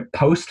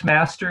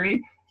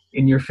 Post-mastery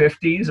in your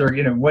 50s,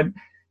 or what.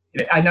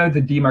 I know the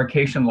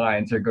demarcation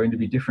lines are going to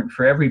be different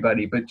for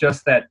everybody, but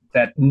just that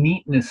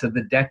neatness of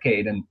the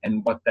decade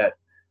and what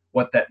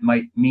that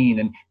might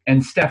mean.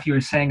 And Steph, you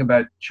were saying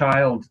about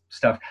child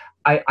stuff.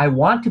 I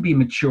want to be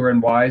mature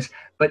and wise,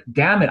 but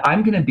damn it,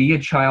 I'm going to be a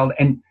child,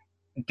 and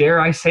dare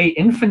I say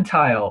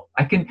infantile.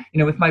 I can,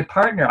 with my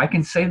partner, I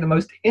can say the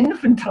most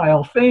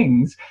infantile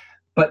things,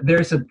 but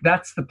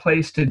that's the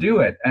place to do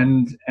it.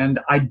 And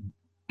I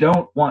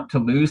don't want to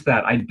lose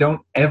that. I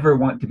don't ever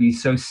want to be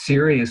so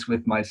serious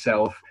with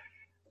myself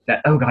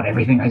that, oh God,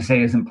 everything I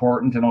say is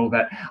important and all of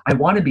that. I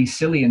want to be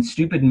silly and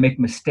stupid and make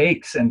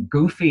mistakes and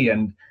goofy.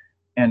 And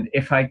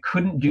if I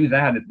couldn't do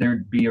that,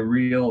 there'd be a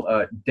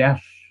real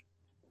death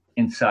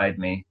inside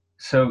me.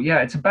 So yeah,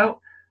 it's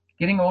about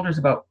getting older, is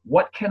about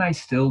what can I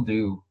still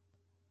do?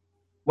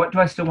 What do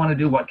I still want to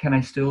do? What can I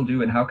still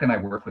do? And how can I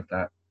work with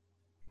that?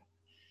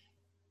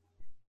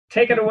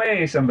 Take it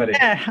away, somebody.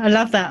 Yeah, I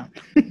love that.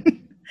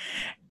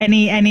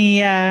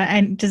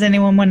 And does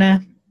anyone want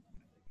to?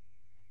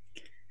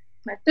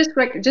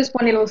 Just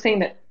one little thing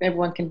that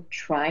everyone can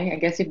try, I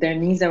guess, if their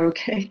knees are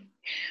okay.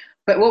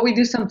 But what we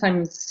do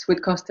sometimes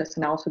with Costas,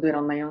 and I also do it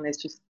on my own, is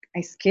just I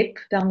skip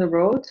down the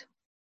road.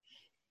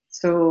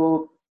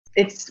 So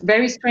it's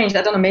very strange.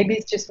 I don't know, maybe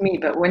it's just me,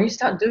 but when you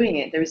start doing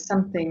it, there is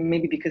something,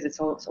 maybe because it's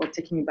all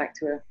taking you back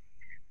to a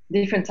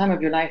different time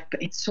of your life,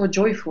 but it's so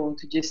joyful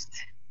to just,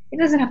 it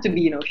doesn't have to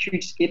be,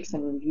 huge skips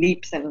and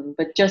leaps,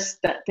 but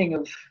just that thing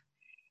of,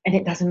 and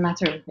it doesn't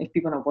matter if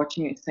people are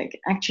watching you, it's like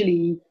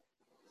actually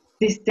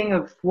this thing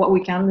of what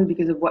we can do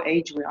because of what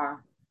age we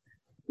are.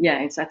 Yeah,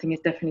 I think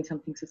it's definitely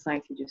something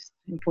society just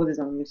imposes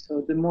on you.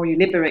 So the more you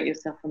liberate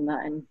yourself from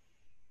that,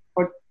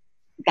 or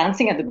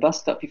dancing at the bus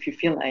stop if you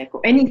feel like,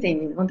 or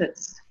anything,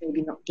 that's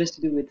maybe not just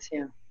to do with,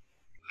 yeah.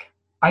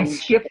 I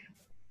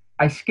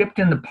skipped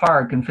in the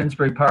park, in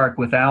Finsbury Park,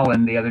 with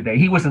Alan the other day.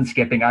 He wasn't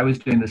skipping, I was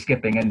doing the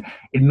skipping, and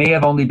it may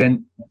have only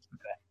been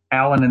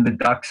Alan and the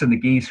ducks and the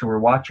geese who were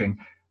watching,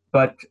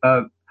 but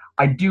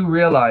I do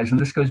realize, and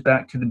this goes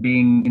back to the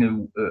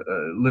being,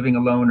 living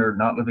alone or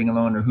not living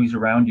alone, or who's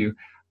around you.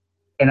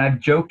 And I've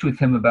joked with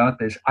him about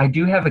this. I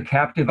do have a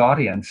captive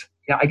audience.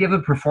 I give a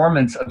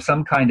performance of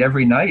some kind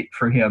every night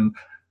for him,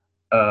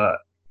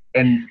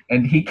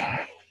 and he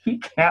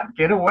can't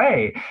get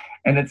away.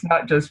 And it's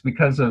not just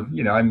because of,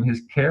 I'm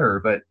his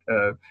carer, but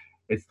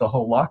it's the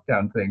whole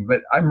lockdown thing.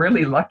 But I'm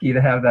really lucky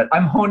to have that.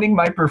 I'm honing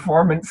my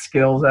performance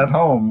skills at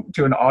home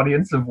to an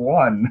audience of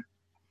one.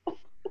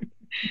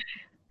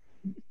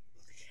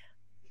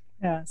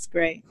 Yeah, that's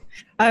great.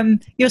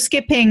 Your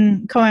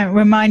skipping comment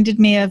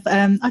reminded me of,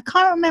 I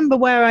can't remember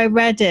where I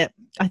read it.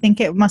 I think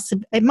it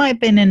might have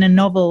been in a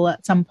novel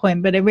at some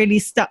point, but it really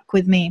stuck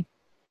with me.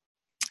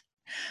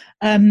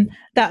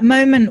 That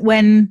moment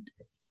when,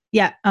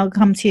 yeah, I'll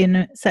come to you in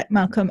a sec,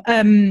 Malcolm.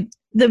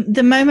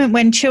 The moment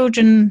when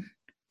children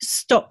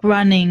stop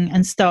running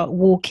and start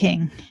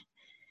walking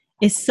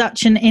is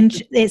such an,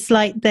 it's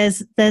like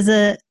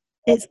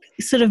it's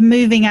sort of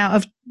moving out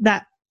of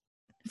that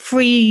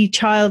free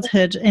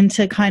childhood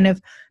into kind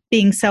of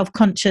being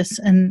self-conscious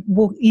and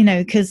walk,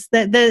 because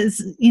there's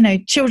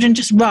children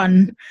just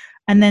run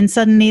and then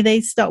suddenly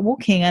they start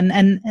walking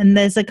and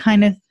there's a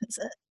kind of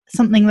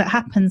something that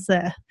happens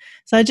there.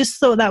 So I just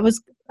thought that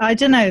was, I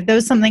don't know, there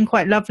was something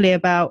quite lovely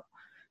about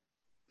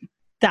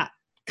that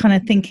kind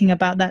of thinking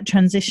about that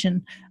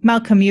transition.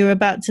 Malcolm, you were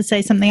about to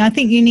say something. I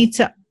think you need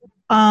to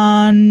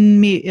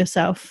unmute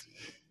yourself.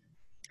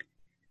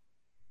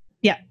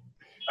 Yeah.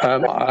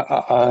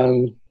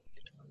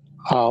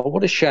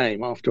 What a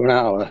shame after an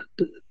hour.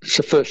 It's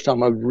the first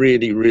time I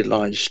really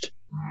realised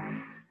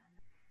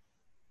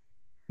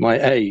my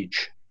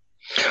age.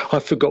 I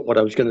forgot what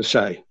I was going to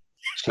say.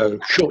 So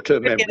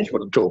short-term memory is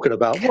what I'm talking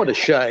about. What a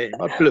shame.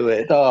 I blew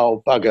it.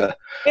 Oh, bugger.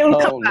 It'll Oh,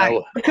 come back.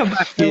 no. It'll come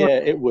back. Yeah,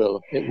 it will.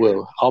 It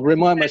will. I'll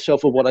remind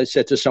myself of what I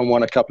said to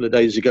someone a couple of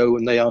days ago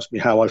when they asked me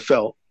how I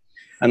felt.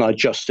 And I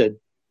just said,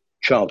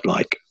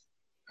 childlike.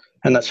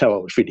 And that's how I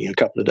was feeling a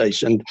couple of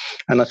days. And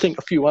I think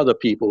a few other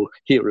people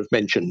here have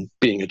mentioned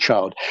being a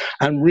child.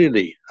 And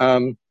really, I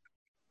mean,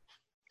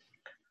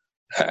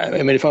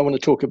 if I want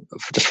to talk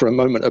just for a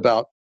moment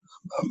about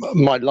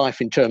my life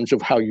in terms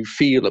of how you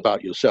feel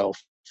about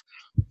yourself,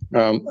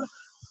 I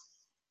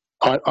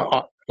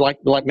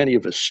like many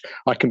of us,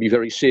 I can be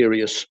very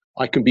serious,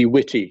 I can be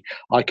witty,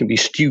 I can be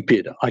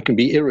stupid, I can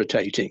be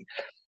irritating.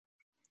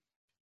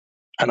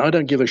 And I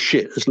don't give a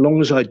shit as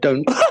long as I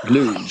don't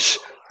lose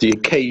the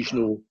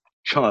occasional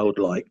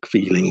childlike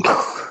feeling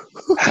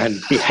and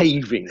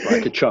behaving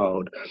like a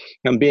child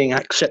and being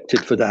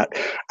accepted for that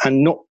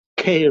and not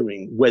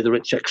caring whether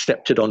it's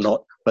accepted or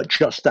not, but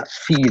just that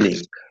feeling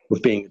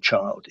of being a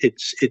child.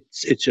 It's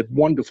a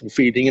wonderful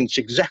feeling, and it's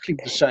exactly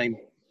the same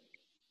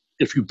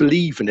if you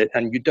believe in it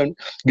and you're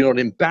not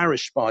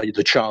embarrassed by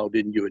the child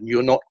in you and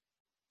you're not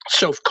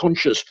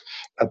self-conscious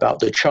about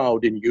the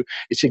child in you.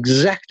 It's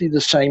exactly the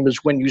same as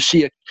when you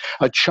see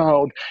a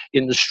child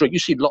in the street. You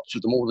see lots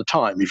of them all the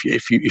time if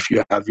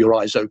you have your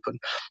eyes open,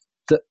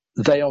 that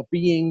they are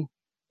being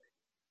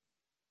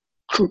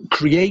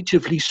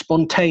creatively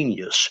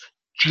spontaneous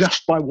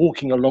just by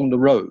walking along the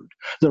road.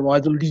 They're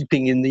either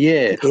leaping in the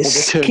air or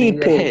they're turning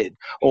their head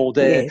or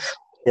they're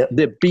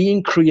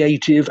being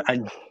creative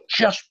and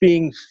just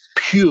being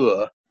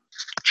pure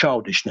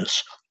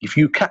childishness. If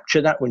you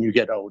capture that when you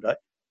get older,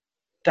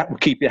 that will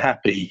keep you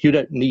happy. You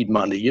don't need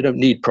money. You don't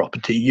need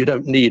property. You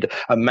don't need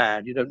a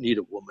man. You don't need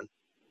a woman.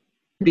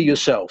 Be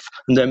yourself.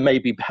 And then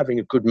maybe having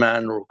a good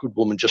man or a good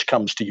woman just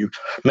comes to you.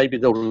 Maybe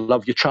they'll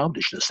love your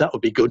childishness. That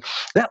would be good.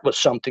 That was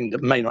something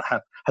that may not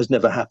has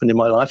never happened in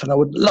my life, and I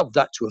would love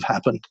that to have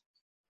happened.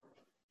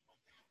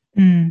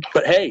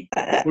 But hey,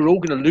 we're all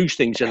going to lose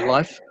things in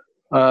life.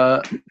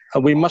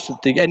 And we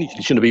mustn't think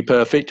anything's going to be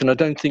perfect. And I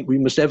don't think we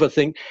must ever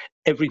think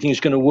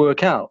everything's going to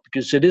work out,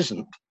 because it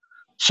isn't.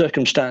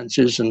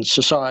 Circumstances and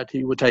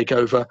society will take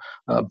over,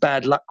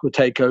 bad luck will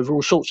take over,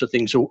 all sorts of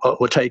things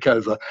will take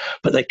over.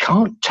 But they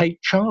can't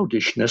take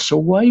childishness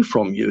away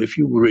from you if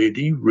you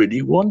really,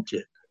 really want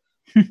it.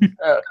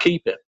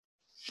 Keep it.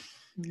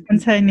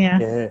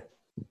 Antonia.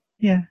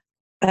 Yeah.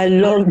 I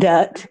love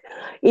that.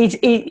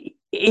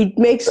 It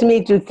makes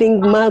me to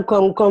think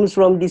Malcolm comes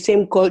from the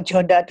same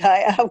culture that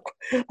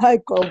I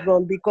come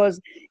from,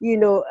 because,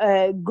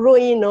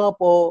 growing up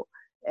or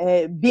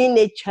being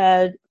a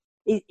child,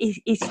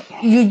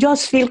 you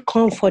just feel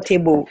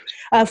comfortable.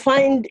 I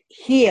find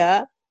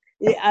here,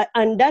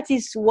 and that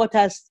is what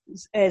has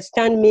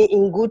stand me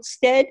in good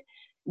stead,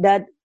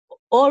 that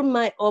all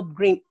my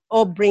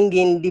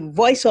upbringing, the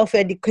voice of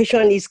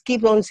education is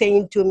keep on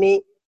saying to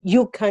me,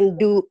 you can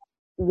do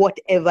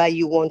whatever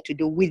you want to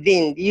do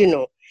within,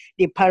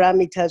 the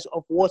parameters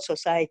of what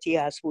society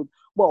has put.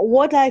 But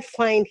what I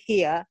find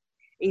here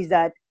is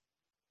that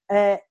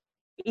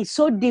it's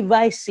so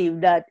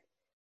divisive that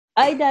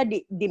either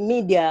the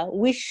media,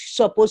 which is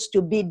supposed to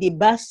be the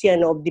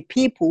bastion of the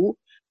people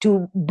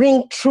to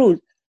bring truth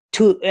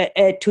to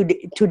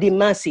the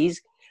masses,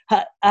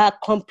 are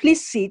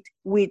complicit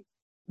with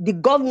the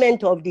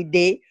government of the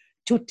day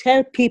to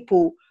tell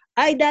people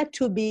either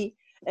to be,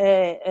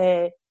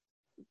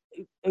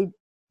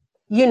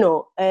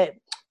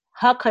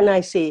 how can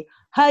I say,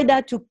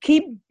 either to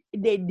keep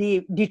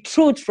the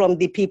truth from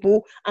the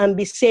people and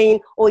be saying,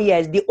 oh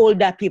yes, the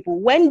older people.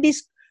 When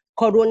this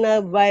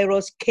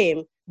coronavirus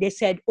came, they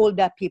said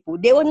older people.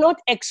 They were not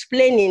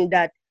explaining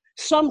that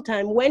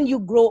sometime when you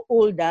grow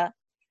older,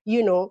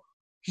 you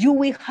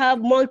will have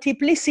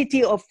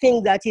multiplicity of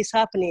things that is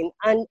happening.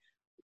 And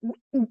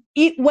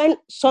when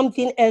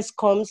something else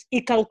comes,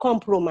 it can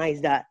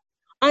compromise that.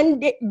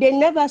 And they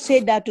never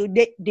said that.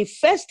 The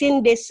first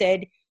thing they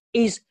said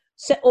is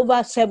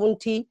over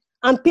 70,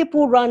 and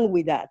people run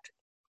with that.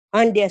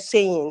 And they're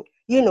saying,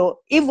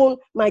 even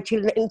my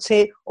children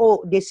say,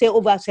 oh, they say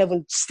over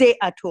 70, stay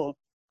at home.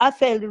 I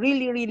felt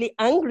really, really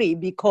angry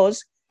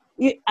because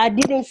I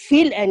didn't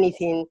feel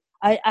anything.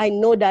 I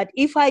know that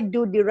if I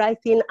do the right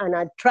thing and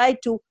I try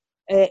to,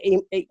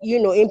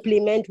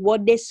 implement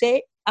what they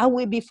say, I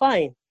will be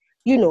fine.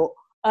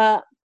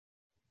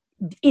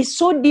 It's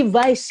so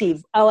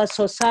divisive, our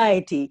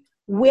society,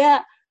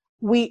 where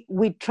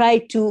we try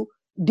to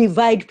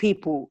divide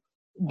people,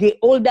 the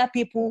older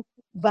people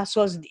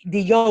versus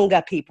the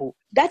younger people.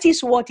 That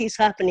is what is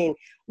happening.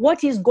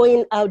 What is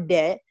going out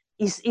there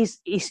is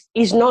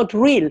not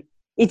real.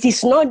 It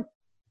is not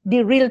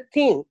the real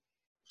thing.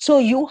 So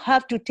you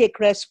have to take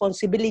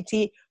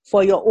responsibility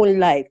for your own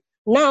life.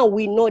 Now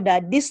we know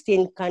that this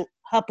thing can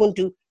happen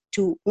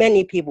to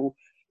many people.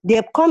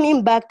 They're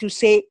coming back to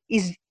say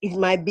it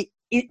might be.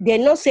 They're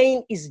not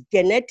saying it's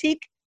genetic,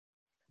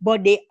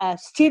 but they are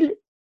still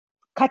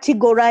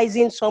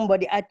categorizing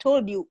somebody. I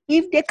told you,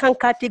 if they can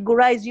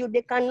categorize you,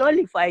 they can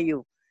nullify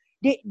you.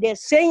 They're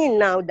saying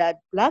now that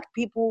Black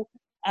people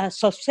are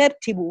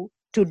susceptible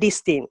to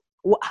this thing.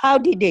 How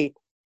did they?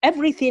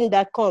 Everything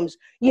that comes,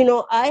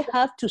 I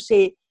have to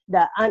say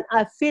that, and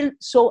I feel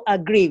so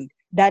aggrieved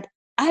that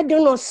I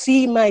do not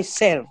see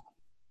myself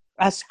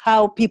as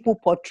how people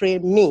portray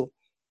me.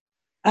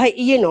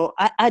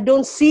 I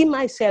don't see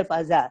myself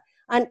as that.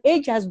 And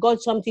age has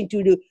got something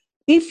to do.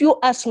 If you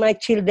ask my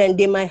children,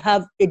 they might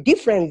have a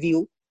different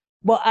view,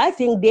 but I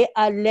think they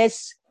are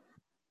less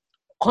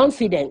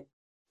confident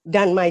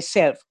than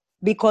myself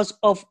because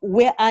of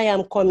where I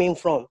am coming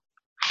from.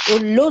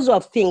 Loads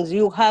of things.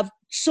 You have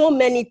so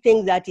many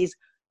things that is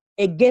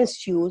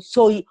against you.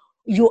 So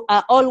you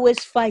are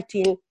always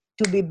fighting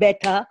to be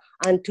better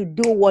and to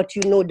do what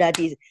you know that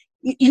is.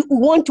 You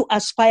want to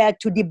aspire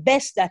to the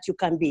best that you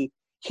can be.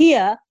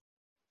 Here,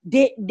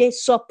 they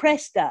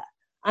suppress that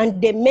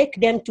and they make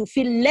them to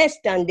feel less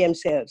than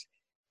themselves.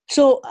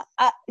 So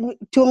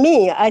to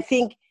me, I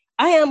think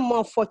I am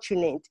more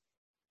fortunate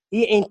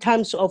in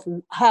terms of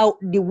how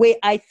the way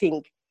I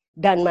think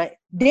than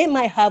they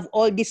might have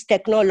all this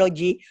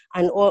technology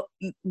and all,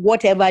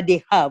 whatever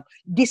they have,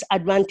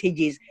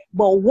 disadvantages.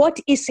 But what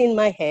is in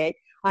my head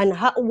and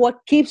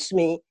what keeps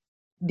me,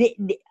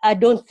 I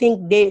don't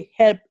think they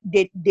help.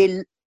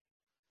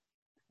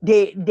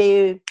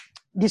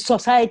 The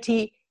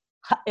society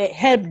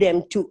help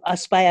them to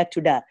aspire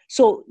to that.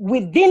 So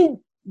within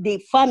the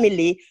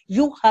family,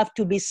 you have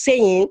to be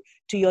saying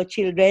to your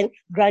children,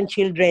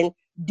 grandchildren,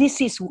 this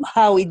is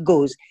how it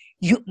goes.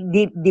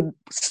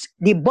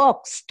 The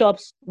buck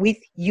stops with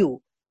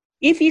you.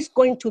 If it's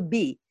going to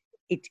be,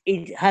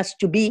 it has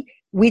to be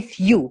with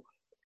you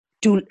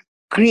to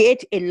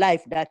create a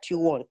life that you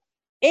want.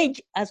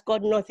 Age has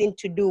got nothing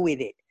to do with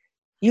it.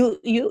 You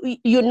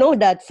know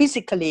that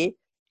physically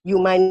you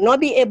might not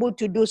be able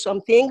to do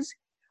some things,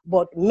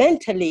 but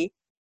mentally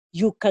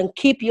you can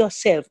keep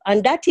yourself,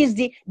 and that is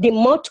the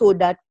motto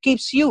that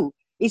keeps you.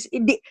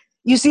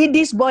 You see,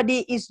 this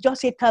body is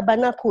just a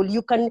tabernacle.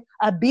 You can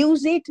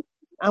abuse it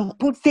and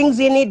put things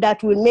in it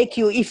that will make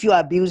you, if you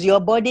abuse your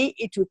body,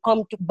 it will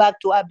come back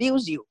to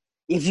abuse you.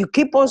 If you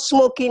keep on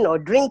smoking or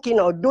drinking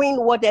or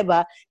doing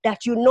whatever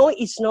that you know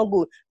is not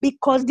good,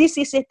 because this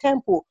is a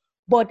temple,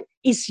 but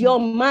it's your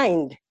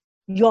mind,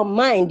 your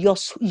mind.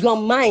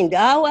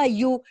 How are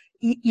you,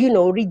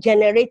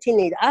 regenerating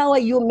it? How are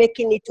you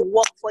making it to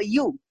work for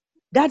you?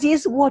 That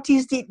is what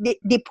is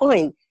the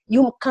point.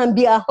 You can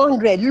be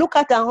 100. Look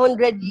at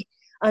 100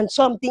 and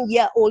something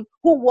year old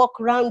who walk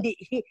around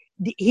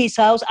his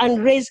house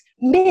and raise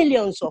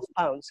millions of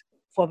pounds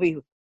for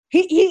you.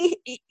 He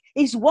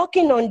is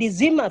working on the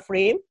Zimmer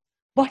frame,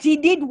 but he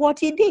did what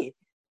he did.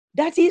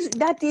 That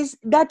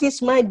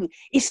is my.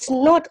 It's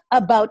not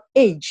about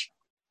age.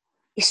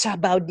 It's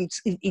about the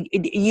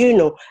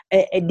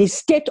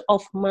state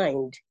of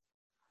mind.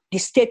 The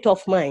state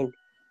of mind.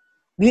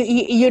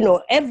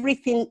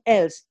 Everything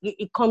else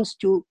it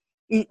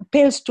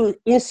pales to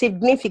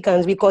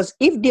insignificance, because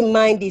if the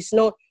mind is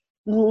not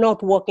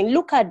working,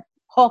 look at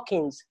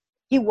Hawkins.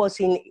 He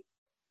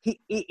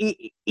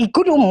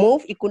couldn't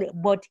move,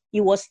 but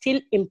he was still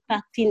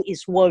impacting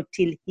his world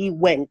till he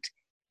went.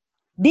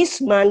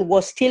 This man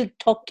was still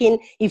talking.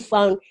 He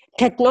found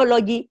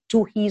technology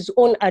to his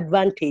own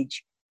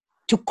advantage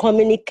to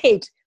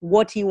communicate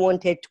what he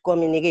wanted to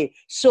communicate.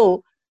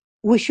 So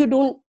we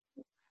shouldn't,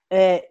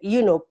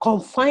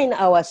 confine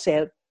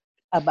ourselves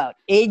about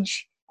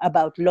age,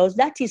 about loss.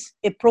 That is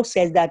a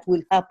process that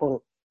will happen.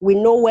 We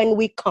know when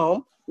we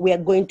come, we are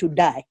going to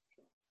die.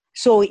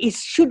 So it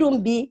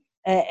shouldn't be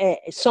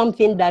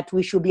something that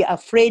we should be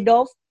afraid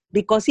of,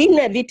 because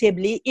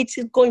inevitably it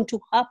is going to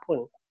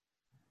happen.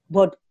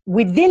 But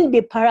within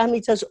the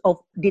parameters of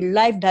the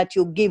life that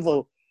you're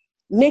given,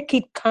 make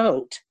it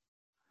count.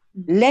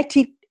 Let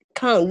it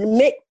count.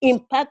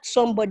 Impact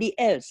somebody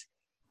else.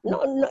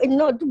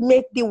 Not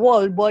make the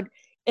world, but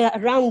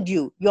around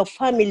you, your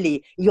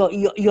family,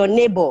 your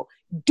neighbor.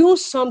 Do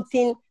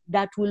something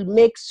that will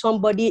make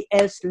somebody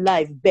else's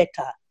life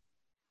better.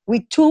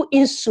 We're too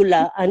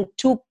insular and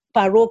too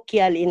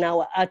parochial in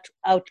our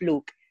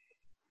outlook.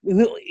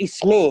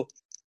 It's me.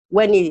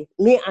 Me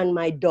and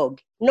my dog.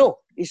 No,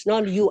 it's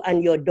not you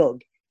and your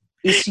dog.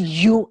 It's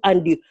you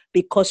and you,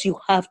 because you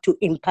have to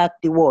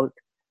impact the world.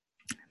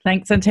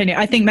 Thanks, Antonio.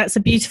 I think that's a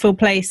beautiful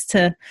place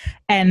to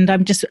end.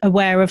 I'm just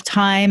aware of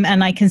time,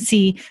 and I can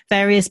see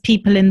various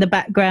people in the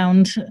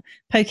background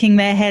poking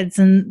their heads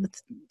and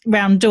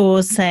round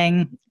doors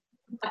saying,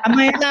 am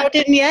I allowed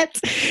in yet?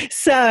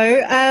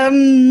 So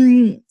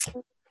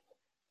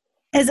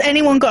has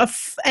anyone got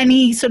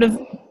any sort of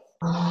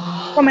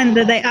comment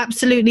that they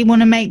absolutely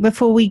want to make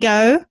before we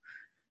go?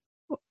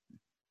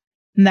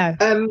 No.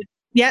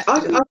 Yeah.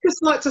 I'd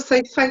just like to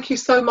say thank you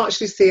so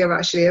much, Lucia,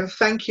 actually, and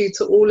thank you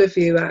to all of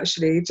you,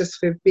 actually, just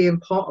for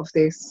being part of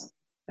this.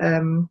 I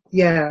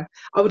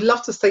would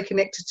love to stay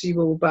connected to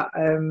you all, but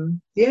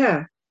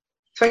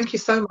thank you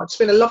so much. It's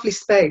been a lovely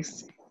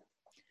space.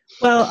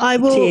 Well,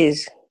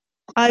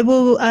 I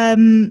will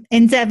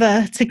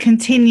endeavour to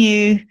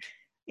continue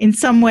in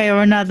some way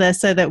or another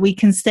so that we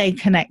can stay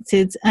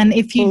connected. And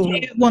if you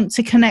do want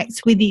to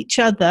connect with each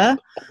other,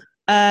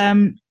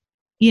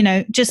 you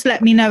know, just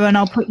let me know and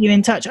I'll put you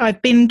in touch.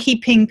 I've been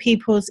keeping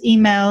people's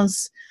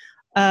emails,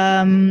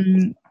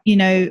 you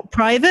know,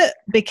 private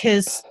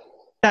because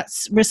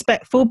that's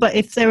respectful. But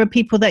if there are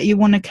people that you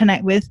want to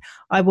connect with,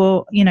 I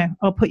will, you know,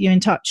 I'll put you in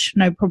touch.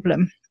 No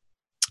problem.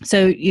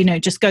 So, you know,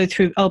 just go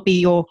through, I'll be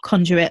your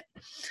conduit.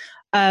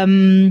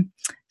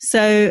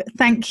 So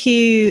thank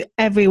you,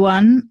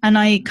 everyone. And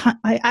I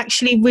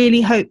actually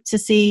really hope to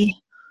see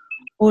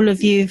all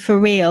of you for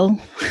real.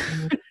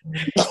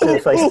 Still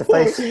face to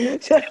face.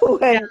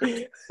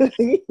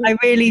 I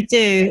really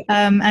do.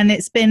 And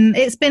it's been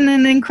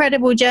an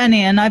incredible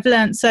journey, and I've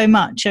learned so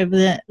much over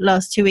the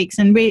last 2 weeks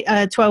and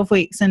 12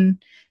 weeks,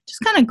 and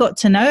just kind of got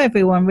to know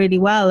everyone really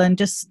well. And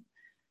just,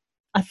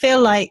 I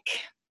feel like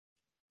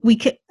we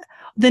could,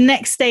 the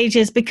next stage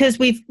is, because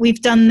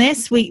we've done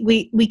this,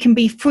 we can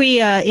be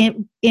freer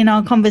in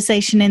our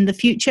conversation in the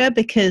future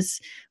because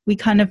we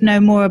kind of know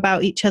more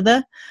about each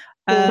other.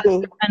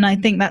 And I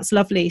think that's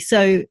lovely.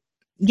 So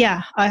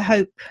yeah, I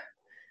hope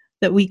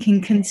that we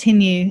can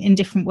continue in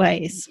different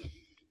ways.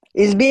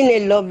 It's been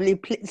a lovely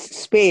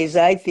space,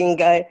 I think,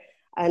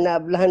 and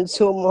I've learned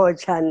so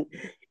much, and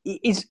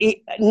it's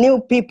new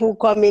people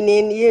coming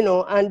in, you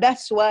know, and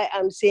that's why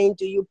I'm saying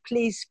to you,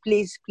 please,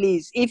 please,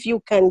 please, if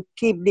you can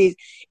keep this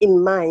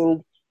in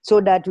mind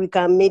so that we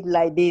can meet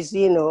like this,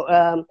 you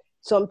know.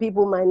 Some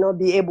people might not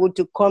be able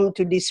to come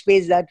to the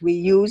space that we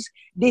use.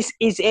 This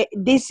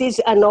is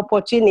an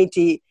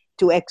opportunity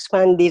to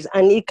expand this,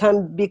 and it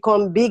can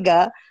become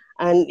bigger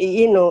and,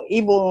 you know,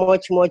 even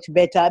much, much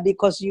better,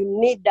 because you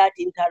need that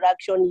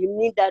interaction. You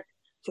need that,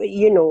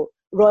 you know,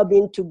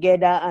 rubbing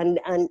together. And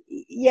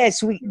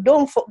yes, we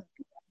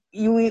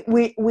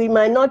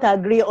might not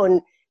agree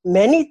on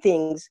many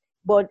things,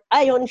 but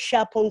iron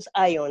sharpens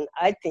iron.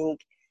 I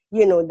think,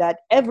 you know, that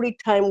every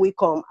time we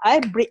come,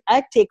 I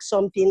take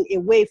something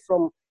away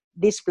from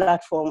this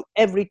platform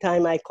every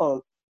time I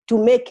come to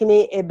make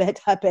me a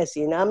better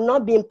person. I'm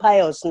not being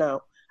pious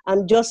now.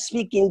 I'm just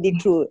speaking the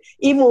truth.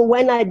 Even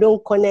when I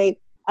don't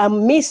connect, I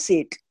miss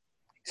it.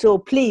 So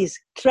please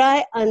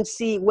try and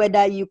see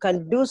whether you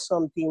can do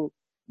something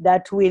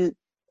that will,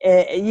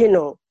 you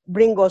know,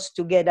 bring us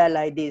together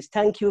like this.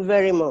 Thank you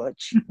very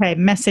much. Okay,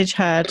 message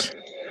heard.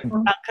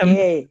 Welcome.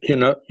 Yay. You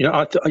know,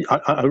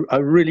 I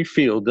really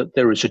feel that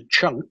there is a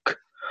chunk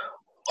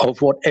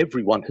of what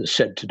everyone has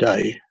said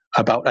today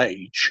about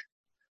age,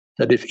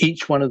 that if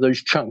each one of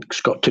those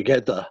chunks got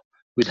together,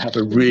 we'd have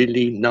a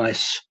really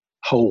nice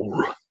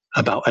whole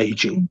about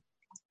aging.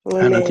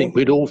 Amen. And I think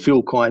we'd all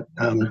feel quite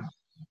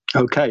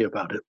okay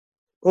about it,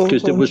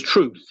 because there was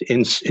truth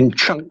in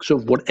chunks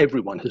of what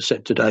everyone has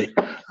said today.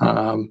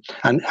 And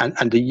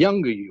the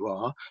younger you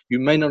are, you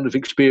may not have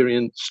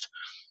experienced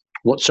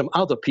what some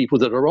other people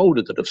that are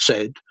older that have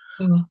said,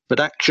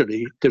 but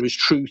actually there is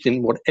truth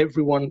in what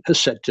everyone has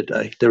said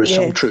today. There is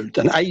some truth,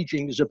 and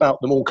aging is about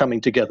them all coming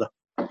together.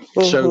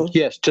 So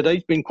yes,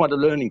 today's been quite a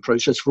learning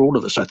process for all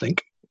of us, I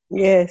think.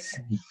 Yes.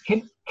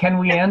 Can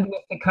we end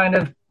with the kind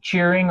of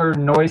cheering or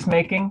noise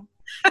making?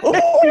 So, on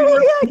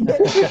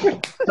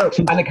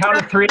the count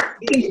of 3,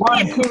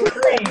 1, 2, 3.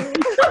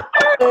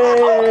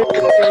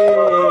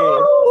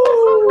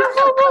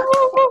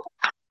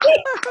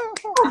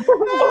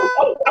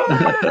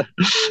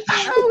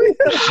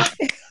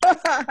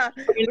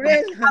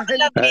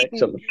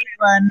 Excellent.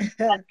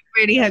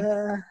 Really hope.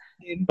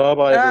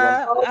 Bye-bye,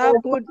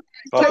 everyone.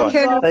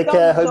 Bye-bye. Take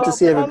care. Hope to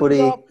see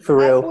everybody for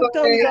real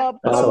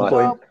at some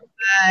point.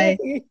 Bye.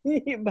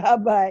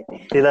 Bye-bye.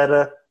 See you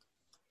later.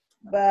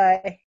 Bye.